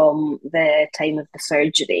from the time of the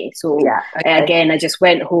surgery. So again, I just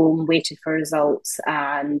went home, waited for results,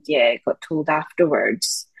 and got told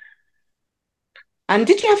afterwards. And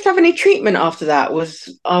did you have to have any treatment after that? Was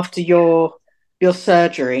after your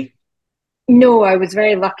surgery? No, I was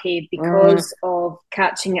very lucky because of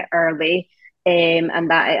catching it early, and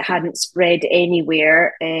that it hadn't spread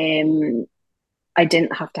anywhere. I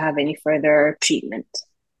didn't have to have any further treatment.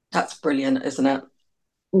 That's brilliant, isn't it?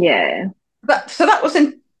 Yeah. So that was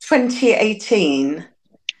in 2018.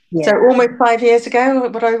 Yeah. So almost 5 years ago,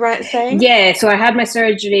 would I right in saying? Yeah, so I had my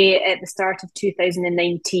surgery at the start of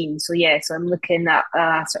 2019. So so I'm looking at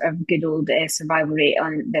a sort of good old survival rate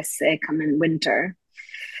on this coming winter.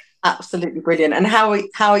 Absolutely brilliant. And how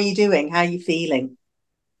are you doing? How are you feeling?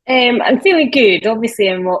 I'm feeling good. Obviously,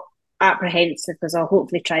 I'm not apprehensive because I'll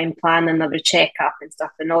hopefully try and plan another checkup and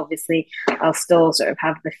stuff. And obviously, I'll still sort of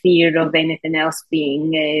have the fear of anything else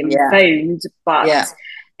being found. But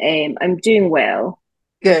I'm doing well.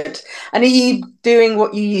 Good. And are you doing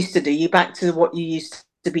what you used to do? Are you back to what you used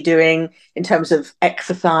to be doing in terms of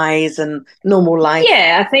exercise and normal life?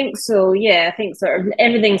 Yeah, I think so. Yeah, I think sort of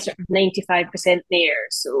everything's sort of 95% there.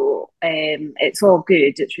 So it's all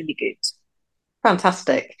good. It's really good.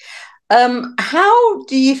 Fantastic. How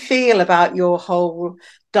do you feel about your whole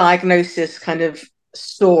diagnosis kind of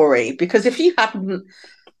story? Because if you hadn't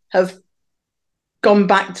have gone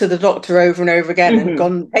back to the doctor over and over again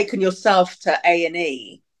and taken yourself to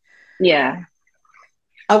A&E,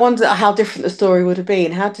 I wonder how different the story would have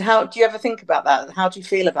been. How do you ever think about that? How do you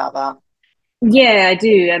feel about that? Yeah, I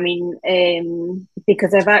do. I mean,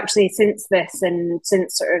 because I've actually since this and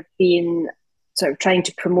since sort of being sort of trying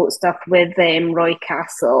to promote stuff with Roy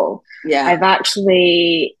Castle, I've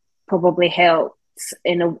actually probably helped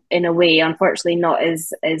in a way, unfortunately not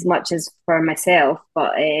as much as for myself,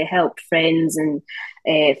 but helped friends and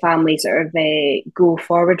family sort of go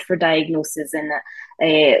forward for diagnosis. And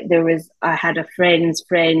I had a friend's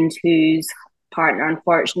friend whose partner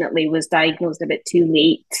unfortunately was diagnosed a bit too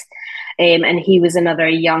late, and he was another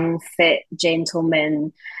young fit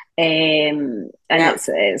gentleman, and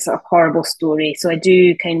it's a horrible story. So I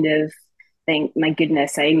do kind of think, my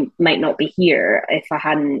goodness, I might not be here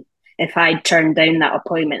if I'd turned down that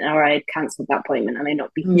appointment or I'd cancelled that appointment, I might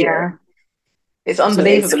not be here. It's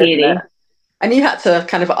unbelievable, so it's scary. Isn't it? And you had to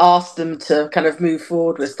kind of ask them to kind of move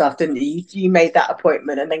forward with stuff, didn't you? You made that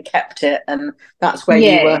appointment and then kept it, and that's where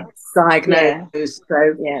you were diagnosed.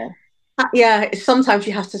 So sometimes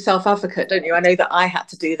you have to self-advocate, don't you? I know that I had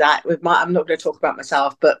to do that with I'm not going to talk about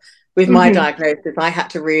myself, but with my diagnosis, I had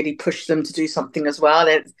to really push them to do something as well.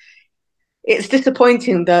 It's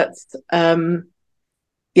disappointing that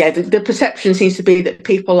the perception seems to be that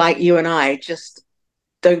people like you and I just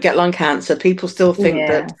don't get lung cancer. People still think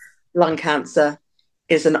that lung cancer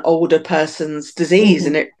is an older person's disease,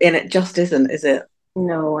 and it just isn't, is it?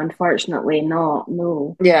 No, unfortunately not.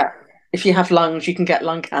 No. Yeah. If you have lungs, you can get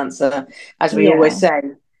lung cancer, as we always say.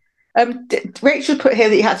 Rachel put here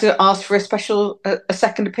that you had to ask for a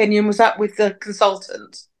second opinion. Was that with the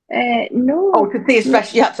consultant? No. Oh, to see a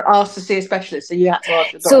specialist. You had to ask to see a specialist, so you had to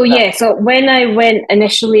ask your doctor. So yeah, so when I went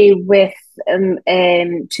initially with to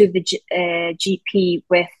the GP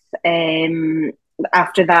with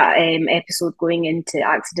after that episode going into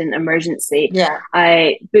accident emergency,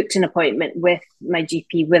 I booked an appointment with my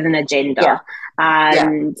GP with an agenda,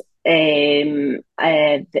 and the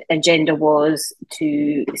agenda was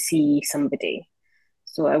to see somebody.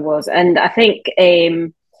 So I was, and I think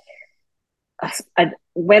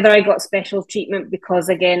whether I got special treatment because,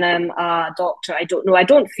 again, I'm a doctor, I don't know. I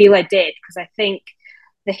don't feel I did, because I think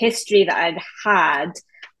the history that I'd had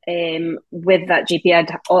with that GP,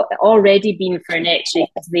 I'd already been for an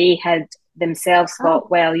x-ray, because they had themselves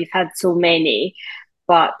thought, well, you've had so many,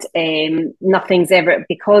 but nothing's ever,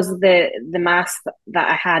 because the mass that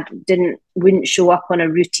I had wouldn't show up on a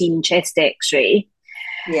routine chest x-ray.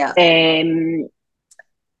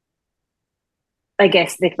 I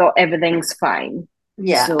guess they thought everything's fine.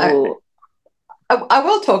 Yeah. So I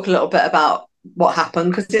will talk a little bit about what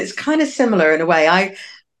happened, because it's kind of similar in a way.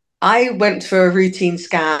 I went for a routine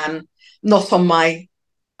scan, not on my,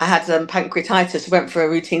 I had pancreatitis, went for a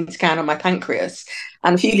routine scan on my pancreas.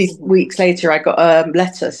 And a few weeks later, I got a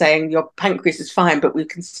letter saying your pancreas is fine, but we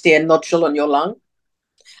can see a nodule on your lung.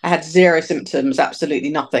 I had zero symptoms,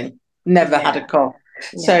 absolutely nothing, never had a cough.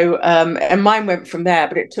 So, and mine went from there,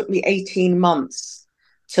 but it took me 18 months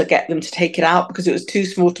to get them to take it out, because it was too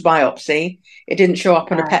small to biopsy. It didn't show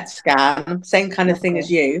up on a PET scan, same kind of thing as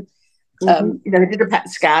you. You know, they did a PET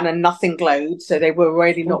scan and nothing glowed, so they were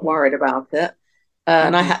really not worried about it.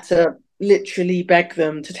 And I had to literally beg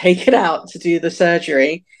them to take it out to do the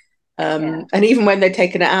surgery. And even when they'd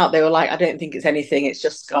taken it out, they were like, I don't think it's anything, it's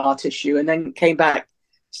just scar tissue. And then came back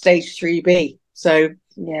stage 3B. So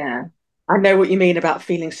I know what you mean about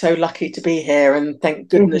feeling so lucky to be here, and thank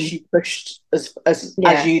goodness you pushed as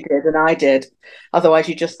you did and I did. Otherwise,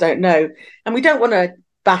 you just don't know. And we don't want to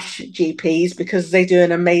bash GPs, because they do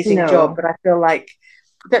an amazing job. But I feel like,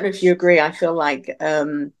 I don't know if you agree, I feel like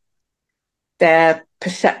their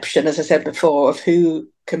perception, as I said before, of who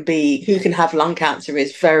can have lung cancer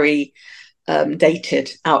is very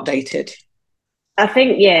outdated. I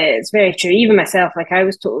think, it's very true. Even myself, like, I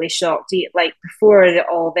was totally shocked. Like, before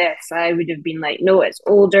all this, I would have been like, no, it's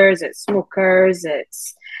olders, it's smokers,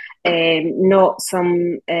 it's not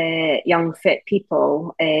some young, fit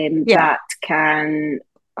people that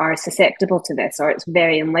are susceptible to this, or it's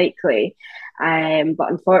very unlikely.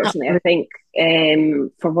 But unfortunately, I think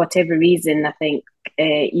for whatever reason, I think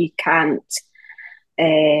you can't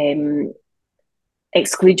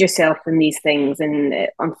exclude yourself from these things, and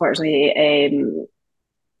unfortunately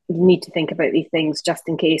you need to think about these things just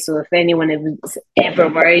in case. So if anyone is ever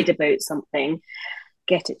worried about something,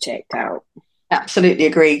 get it checked out. Absolutely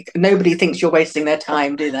agree. Nobody thinks you're wasting their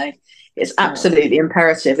time, do they? It's absolutely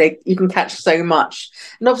imperative. You can catch so much.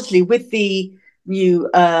 And obviously with the new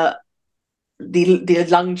the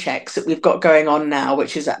lung checks that we've got going on now,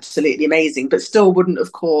 which is absolutely amazing, but still wouldn't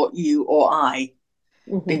have caught you or I,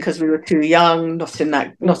 because we were too young, not in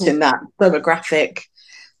that demographic.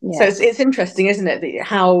 So it's interesting, isn't it, that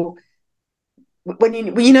how when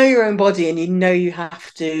you know your own body, and you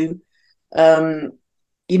have to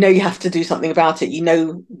do something about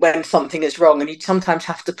it, when something is wrong, and you sometimes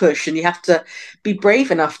have to push, and you have to be brave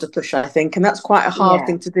enough to push, I think. And that's quite a hard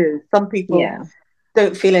thing to do. Some people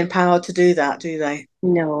don't feel empowered to do that, do they?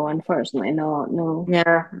 No, unfortunately not. No.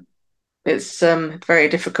 Yeah, it's very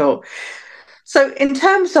difficult. So in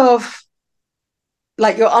terms of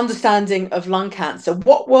like your understanding of lung cancer,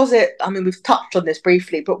 what was it? I mean, we've touched on this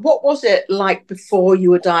briefly, but what was it like before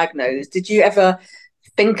you were diagnosed? Did you ever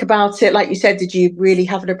think about it? Like you said, did you really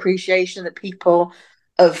have an appreciation that people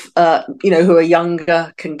of who are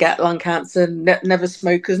younger can get lung cancer, never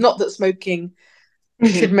smokers? Not that smoking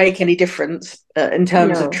should make any difference in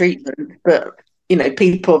terms of treatment, but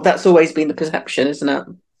people, that's always been the perception, isn't it?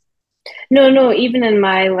 No, even in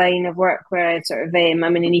my line of work, where I sort of I'm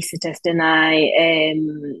an anaesthetist, and I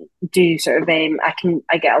do sort of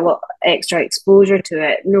I get a lot extra exposure to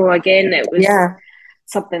it. No, again, it was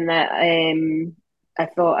something that I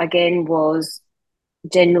thought, again, was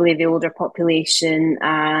generally the older population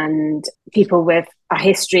and people with a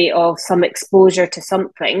history of some exposure to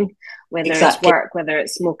something, whether it's work, whether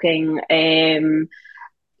it's smoking.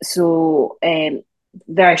 So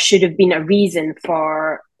there should have been a reason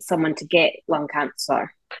for someone to get lung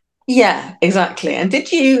cancer. Yeah, exactly. And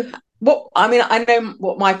did you, I know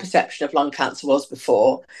what my perception of lung cancer was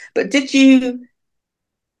before, but did you,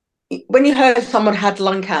 when you heard someone had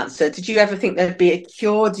lung cancer, did you ever think there'd be a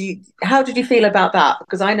cure? How did you feel about that?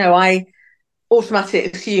 Because I know I automatically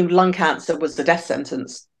assumed lung cancer was the death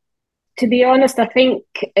sentence. To be honest, I think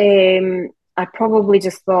I probably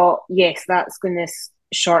just thought, yes, that's going to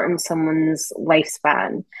shorten someone's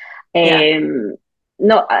lifespan. Yeah.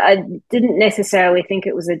 Not, I didn't necessarily think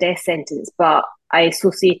it was a death sentence, but I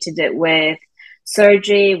associated it with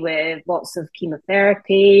surgery, with lots of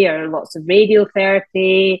chemotherapy or lots of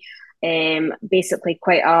radiotherapy. Basically,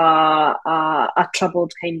 quite a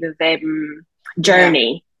troubled kind of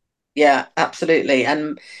journey. Yeah, absolutely.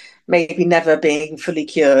 And maybe never being fully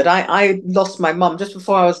cured. I lost my mum just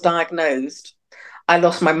before I was diagnosed. I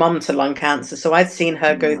lost my mum to lung cancer. So I'd seen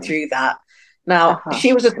her go through that. Now,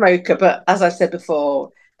 she was a smoker, but as I said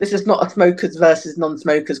before, this is not a smokers versus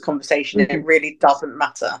non-smokers conversation. It really doesn't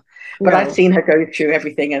matter. But I'd seen her go through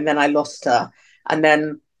everything, and then I lost her. And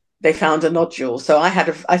then they found a nodule. So I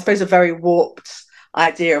had, I suppose, a very warped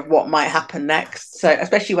idea of what might happen next. So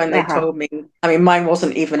especially when they told me, I mean, mine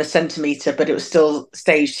wasn't even a centimetre, but it was still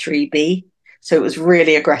stage 3B. So it was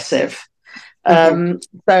really aggressive. So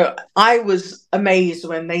I was amazed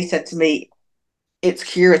when they said to me, it's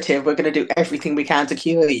curative, we're going to do everything we can to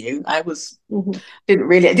cure you. I was didn't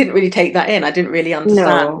really take that in. I didn't really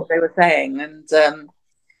understand what they were saying. And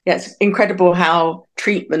yeah, it's incredible how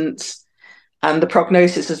treatment and the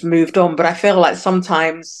prognosis has moved on. But I feel like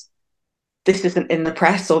sometimes this isn't in the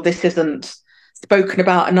press, or this isn't spoken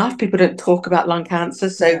about enough. People don't talk about lung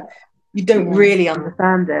cancer, so you don't really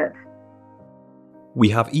understand it. We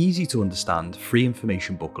have easy to understand free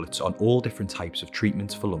information booklets on all different types of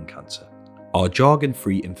treatments for lung cancer. Our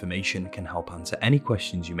jargon-free information can help answer any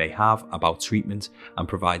questions you may have about treatment and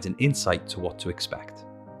provides an insight to what to expect.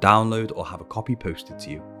 Download or have a copy posted to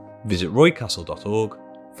you. Visit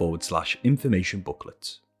roycastle.org/information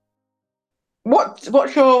booklets. What's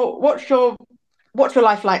your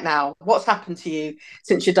life like now? What's happened to you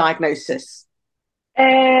since your diagnosis?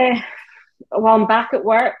 Well, I'm back at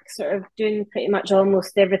work, sort of doing pretty much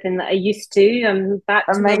almost everything that I used to. I'm back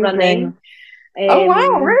to my running. Oh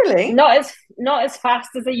wow, really? Not as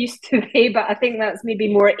fast as I used to be, but I think that's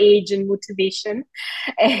maybe more age and motivation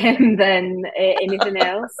than anything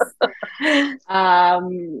else.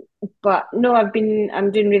 But no, I'm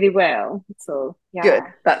doing really well. So yeah. Good,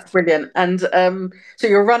 that's brilliant. And so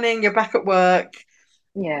you're running, you're back at work.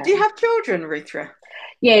 Yeah. Do you have children, Ruthra?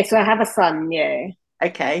 Yeah, so I have a son. Yeah.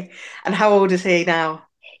 Okay, and how old is he now?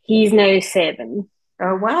 He's now 7.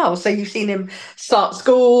 Oh wow! So you've seen him start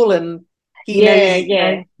school, and he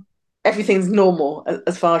knows, everything's normal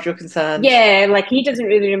as far as you're concerned. Yeah, like he doesn't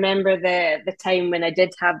really remember the time when I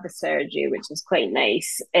did have the surgery, which was quite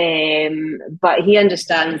nice. But he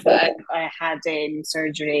understands that I had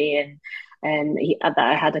surgery and that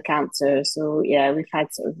I had a cancer. So yeah, we've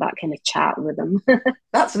had sort of that kind of chat with him.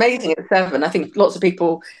 That's amazing at 7. I think lots of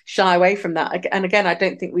people shy away from that, and again, I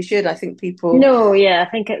don't think we should. I think people. No, yeah, I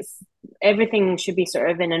think everything should be sort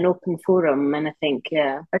of in an open forum, and I think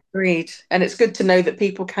agreed. And it's good to know that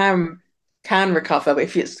people can recover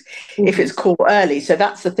if it's caught early. So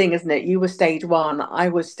that's the thing, isn't it? You were stage 1, I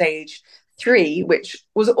was stage 3, which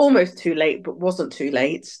was almost too late, but wasn't too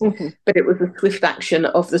late. But it was the swift action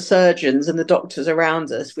of the surgeons and the doctors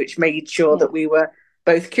around us, which made sure that we were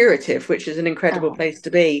both curative, which is an incredible place to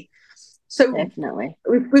be. So definitely,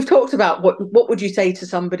 we've talked about what would you say to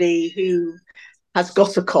somebody who has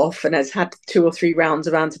got a cough and has had 2 or 3 rounds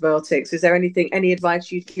of antibiotics? Is there any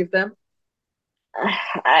advice you'd give them?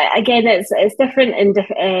 Again, it's different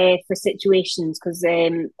for situations, because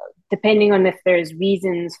depending on if there's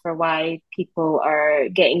reasons for why people are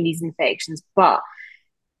getting these infections. But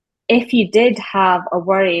if you did have a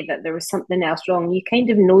worry that there was something else wrong, you kind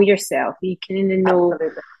of know yourself. You kind of know.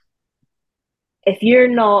 Absolutely. If you're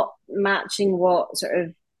not matching what sort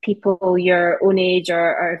of people your own age,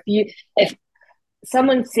 or if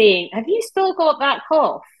someone's saying, "Have you still got that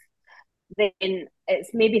cough?" then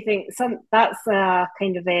it's maybe that's a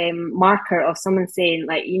kind of a marker of someone saying,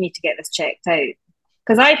 like, you need to get this checked out.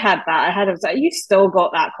 Because I'd had that. I was like, "You've still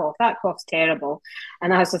got that cough. That cough's terrible."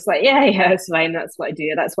 And I was just like, yeah, it's fine. That's what I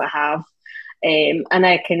do. That's what I have. And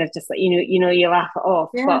I kind of just like, you laugh it off.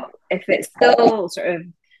 Yeah. But if it's still sort of,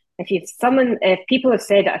 if people have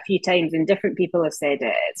said it a few times and different people have said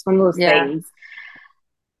it, it's one of those things.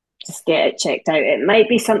 Just get it checked out. It might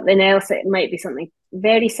be something else. It might be something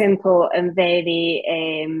very simple and very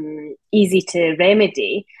easy to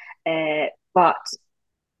remedy. But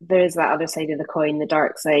there is that other side of the coin, the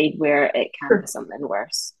dark side, where it can be something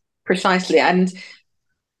worse. Precisely. And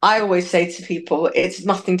I always say to people, it's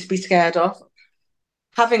nothing to be scared of.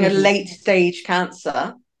 Having a late stage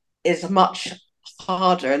cancer is much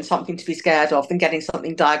harder and something to be scared of than getting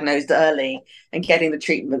something diagnosed early and getting the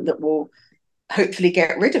treatment that will hopefully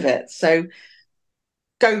get rid of it. So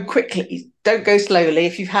go quickly, don't go slowly.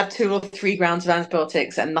 If you've had 2 or 3 rounds of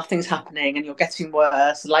antibiotics and nothing's happening and you're getting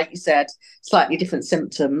worse, like you said, slightly different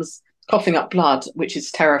symptoms, coughing up blood, which is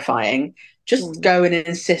terrifying, just go and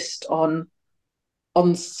insist on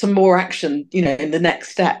some more action, in the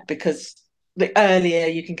next step, because the earlier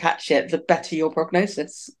you can catch it, the better your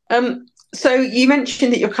prognosis. So you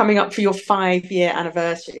mentioned that you're coming up for your 5-year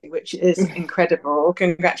anniversary, which is incredible.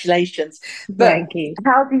 Congratulations. But Thank you.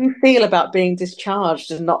 how do you feel about being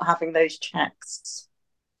discharged and not having those checks?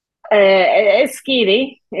 It's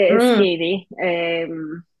scary. It is scary.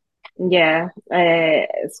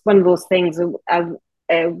 It's one of those things.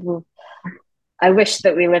 I wish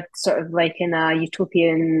that we lived sort of like in a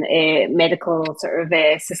utopian medical sort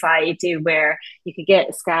of society where you could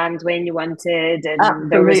get scanned when you wanted, and Absolutely.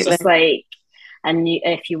 there was just like, and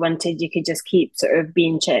if you wanted, you could just keep sort of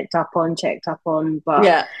being checked up on.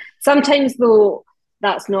 But sometimes though,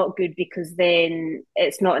 that's not good, because then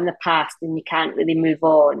it's not in the past and you can't really move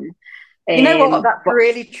on. You know what? That's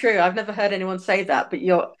really true. I've never heard anyone say that, but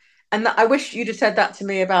I wish you'd have said that to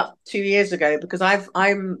me about 2 years ago, because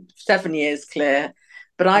I'm 7 years clear,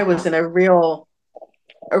 but I was in a real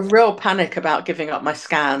panic about giving up my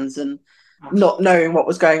scans and not knowing what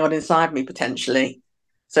was going on inside me potentially.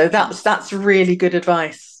 So that's really good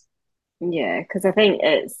advice. Yeah, because I think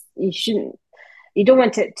you don't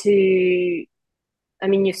want it to. I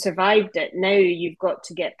mean, you've survived it. Now you've got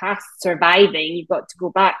to get past surviving. You've got to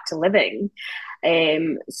go back to living.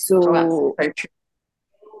 So true.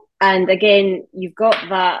 And again, you've got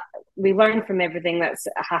that. We learn from everything that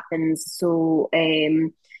happens. So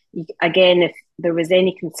again, if there was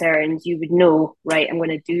any concerns, you would know, right, I'm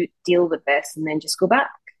going to deal with this, and then just go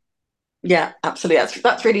back. Yeah, absolutely.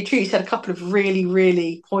 That's really true. You said a couple of really,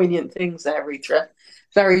 really poignant things there, Ruthra.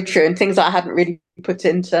 Very true, and things that I hadn't really put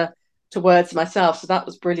into words myself. So that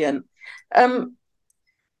was brilliant.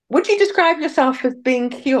 Would you describe yourself as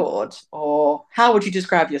being cured, or how would you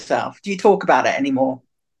describe yourself? Do you talk about it anymore?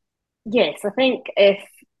 Yes, I think if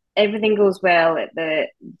everything goes well at the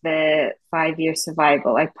 5-year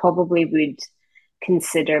survival, I probably would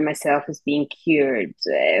consider myself as being cured.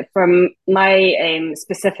 From my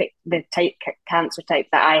specific, the cancer type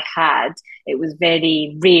that I had, it was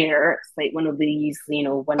very rare. It's like one of these,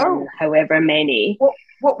 one in however many.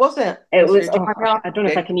 What was it? It was, I don't know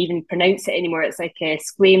if I can even pronounce it anymore. It's like a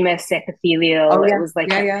squamous epithelial. It was like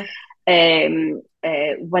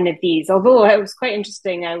one of these. Although it was quite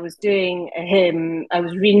interesting, I was renewing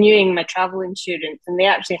my travel insurance, and they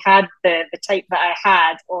actually had the type that I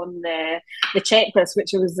had on the checklist,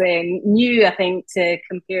 which was new, I think, to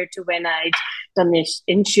compare to when I'd done the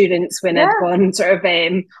insurance when I'd gone sort of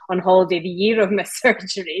on holiday the year of my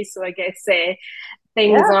surgery. So I guess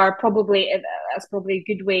things are that's probably a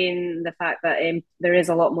good way, in the fact that there is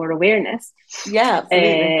a lot more awareness. Yeah,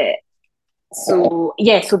 absolutely. So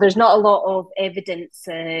there's not a lot of evidence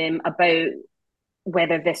about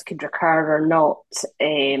whether this could recur or not.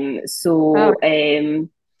 I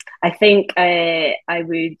think I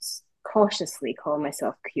would cautiously call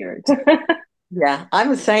myself cured. Yeah, I'm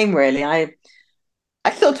the same, really. I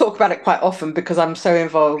still talk about it quite often because I'm so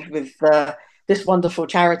involved with this wonderful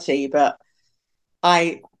charity, but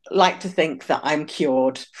I like to think that I'm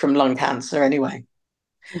cured from lung cancer anyway.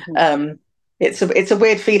 Mm-hmm. It's a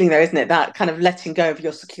weird feeling though, isn't it? That kind of letting go of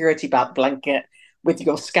your security blanket with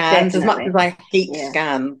your scans. Definitely. As much as I hate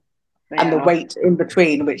scans and the wait in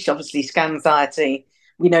between, which obviously scan anxiety,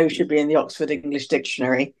 we know should be in the Oxford English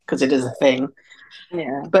Dictionary because it is a thing.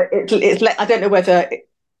 Yeah. But I don't know whether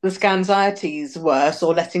the scan anxiety is worse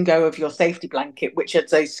or letting go of your safety blanket, which of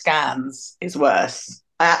those scans is worse.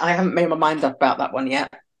 I haven't made my mind up about that one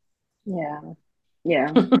yet. Yeah.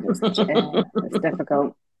 It's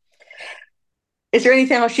difficult. Is there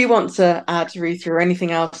anything else you want to add, Ruthra, or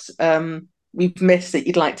anything else we've missed that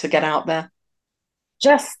you'd like to get out there?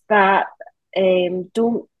 Just that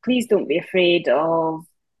please don't be afraid of,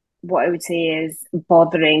 what I would say is,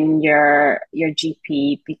 bothering your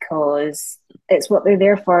GP, because it's what they're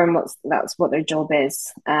there for, and that's what their job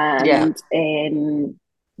is. And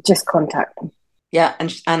just contact them. Yeah,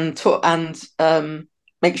 and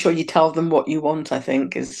make sure you tell them what you want, I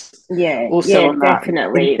think, is also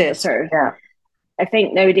definitely. I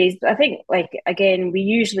think nowadays, again, we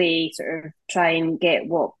usually sort of try and get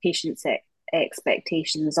what patients'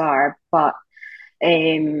 expectations are, but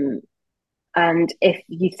and if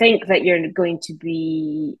you think that you're going to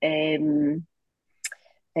be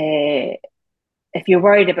if you're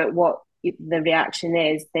worried about what the reaction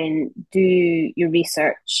is, then do your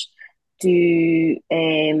research, do,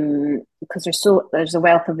 because there's a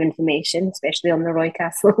wealth of information, especially on the Roy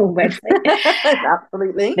Castle website.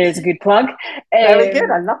 Absolutely. There's a good plug. Very good.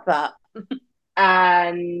 I love that.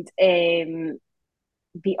 And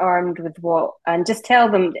be armed with and just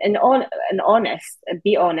tell them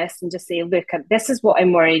be honest, and just say, look, this is what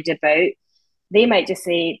I'm worried about. They might just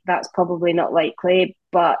say that's probably not likely,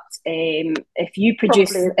 but if you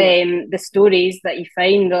produce the stories that you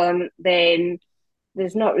find on, then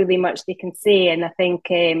there's not really much they can say. And I think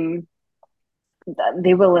they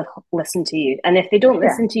will listen to you. And if they don't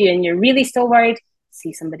listen to you and you're really still worried,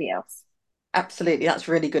 see somebody else. Absolutely. That's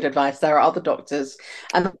really good advice. There are other doctors.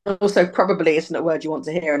 And also probably isn't a word you want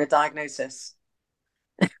to hear in a diagnosis.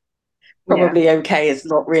 Probably okay is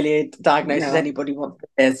not really a diagnosis anybody wants to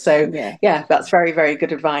hear. So yeah, that's very, very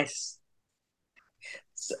good advice.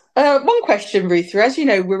 So, one question, Ruthra. As you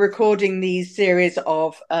know, we're recording these series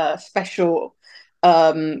of special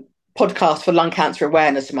podcasts for Lung Cancer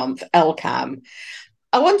Awareness Month, LCAM.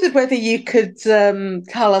 I wondered whether you could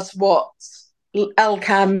tell us what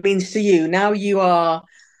LCAM means to you. Now you are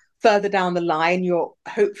further down the line, you're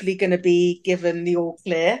hopefully going to be given the all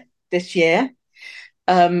clear this year.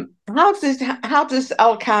 How does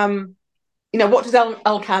LCAM, what does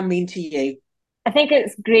LCAM mean to you? I think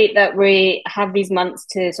it's great that we have these months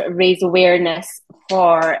to sort of raise awareness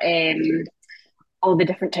for all the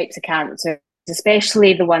different types of cancer,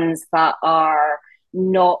 especially the ones that are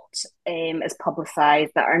not as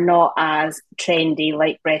publicised, that are not as trendy,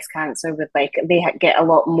 like breast cancer, with they get a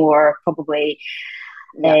lot more probably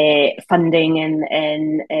funding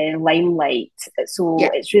and limelight. So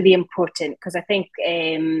it's really important, because I think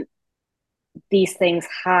these things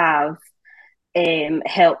have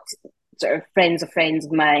helped sort of friends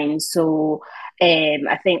of mine. So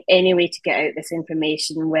I think any way to get out this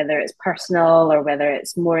information, whether it's personal or whether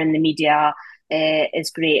it's more in the media,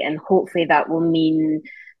 is great. And hopefully that will mean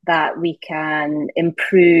that we can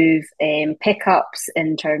improve pickups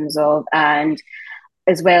in terms of, and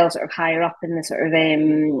as well sort of higher up in the sort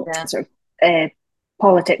of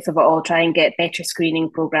politics of it all, try and get better screening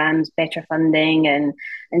programs, better funding, and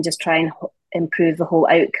just try and improve the whole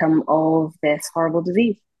outcome of this horrible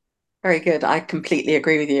disease. Very good. I completely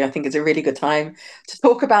agree with you. I think it's a really good time to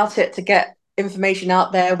talk about it, to get information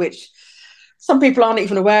out there, which some people aren't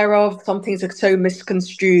even aware of. Some things are so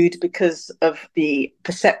misconstrued because of the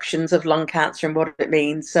perceptions of lung cancer and what it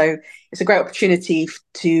means. So it's a great opportunity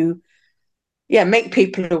to make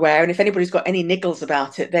people aware. And if anybody's got any niggles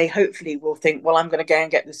about it, they hopefully will think, well, I'm going to go and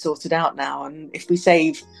get this sorted out now. And if we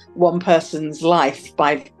save one person's life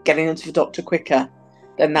by getting them to the doctor quicker,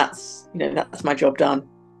 then that's my job done.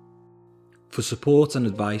 For support and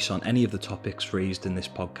advice on any of the topics raised in this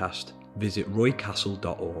podcast, visit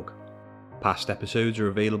roycastle.org. Past episodes are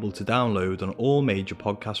available to download on all major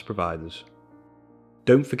podcast providers.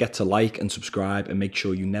 Don't forget to like and subscribe, and make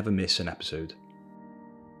sure you never miss an episode.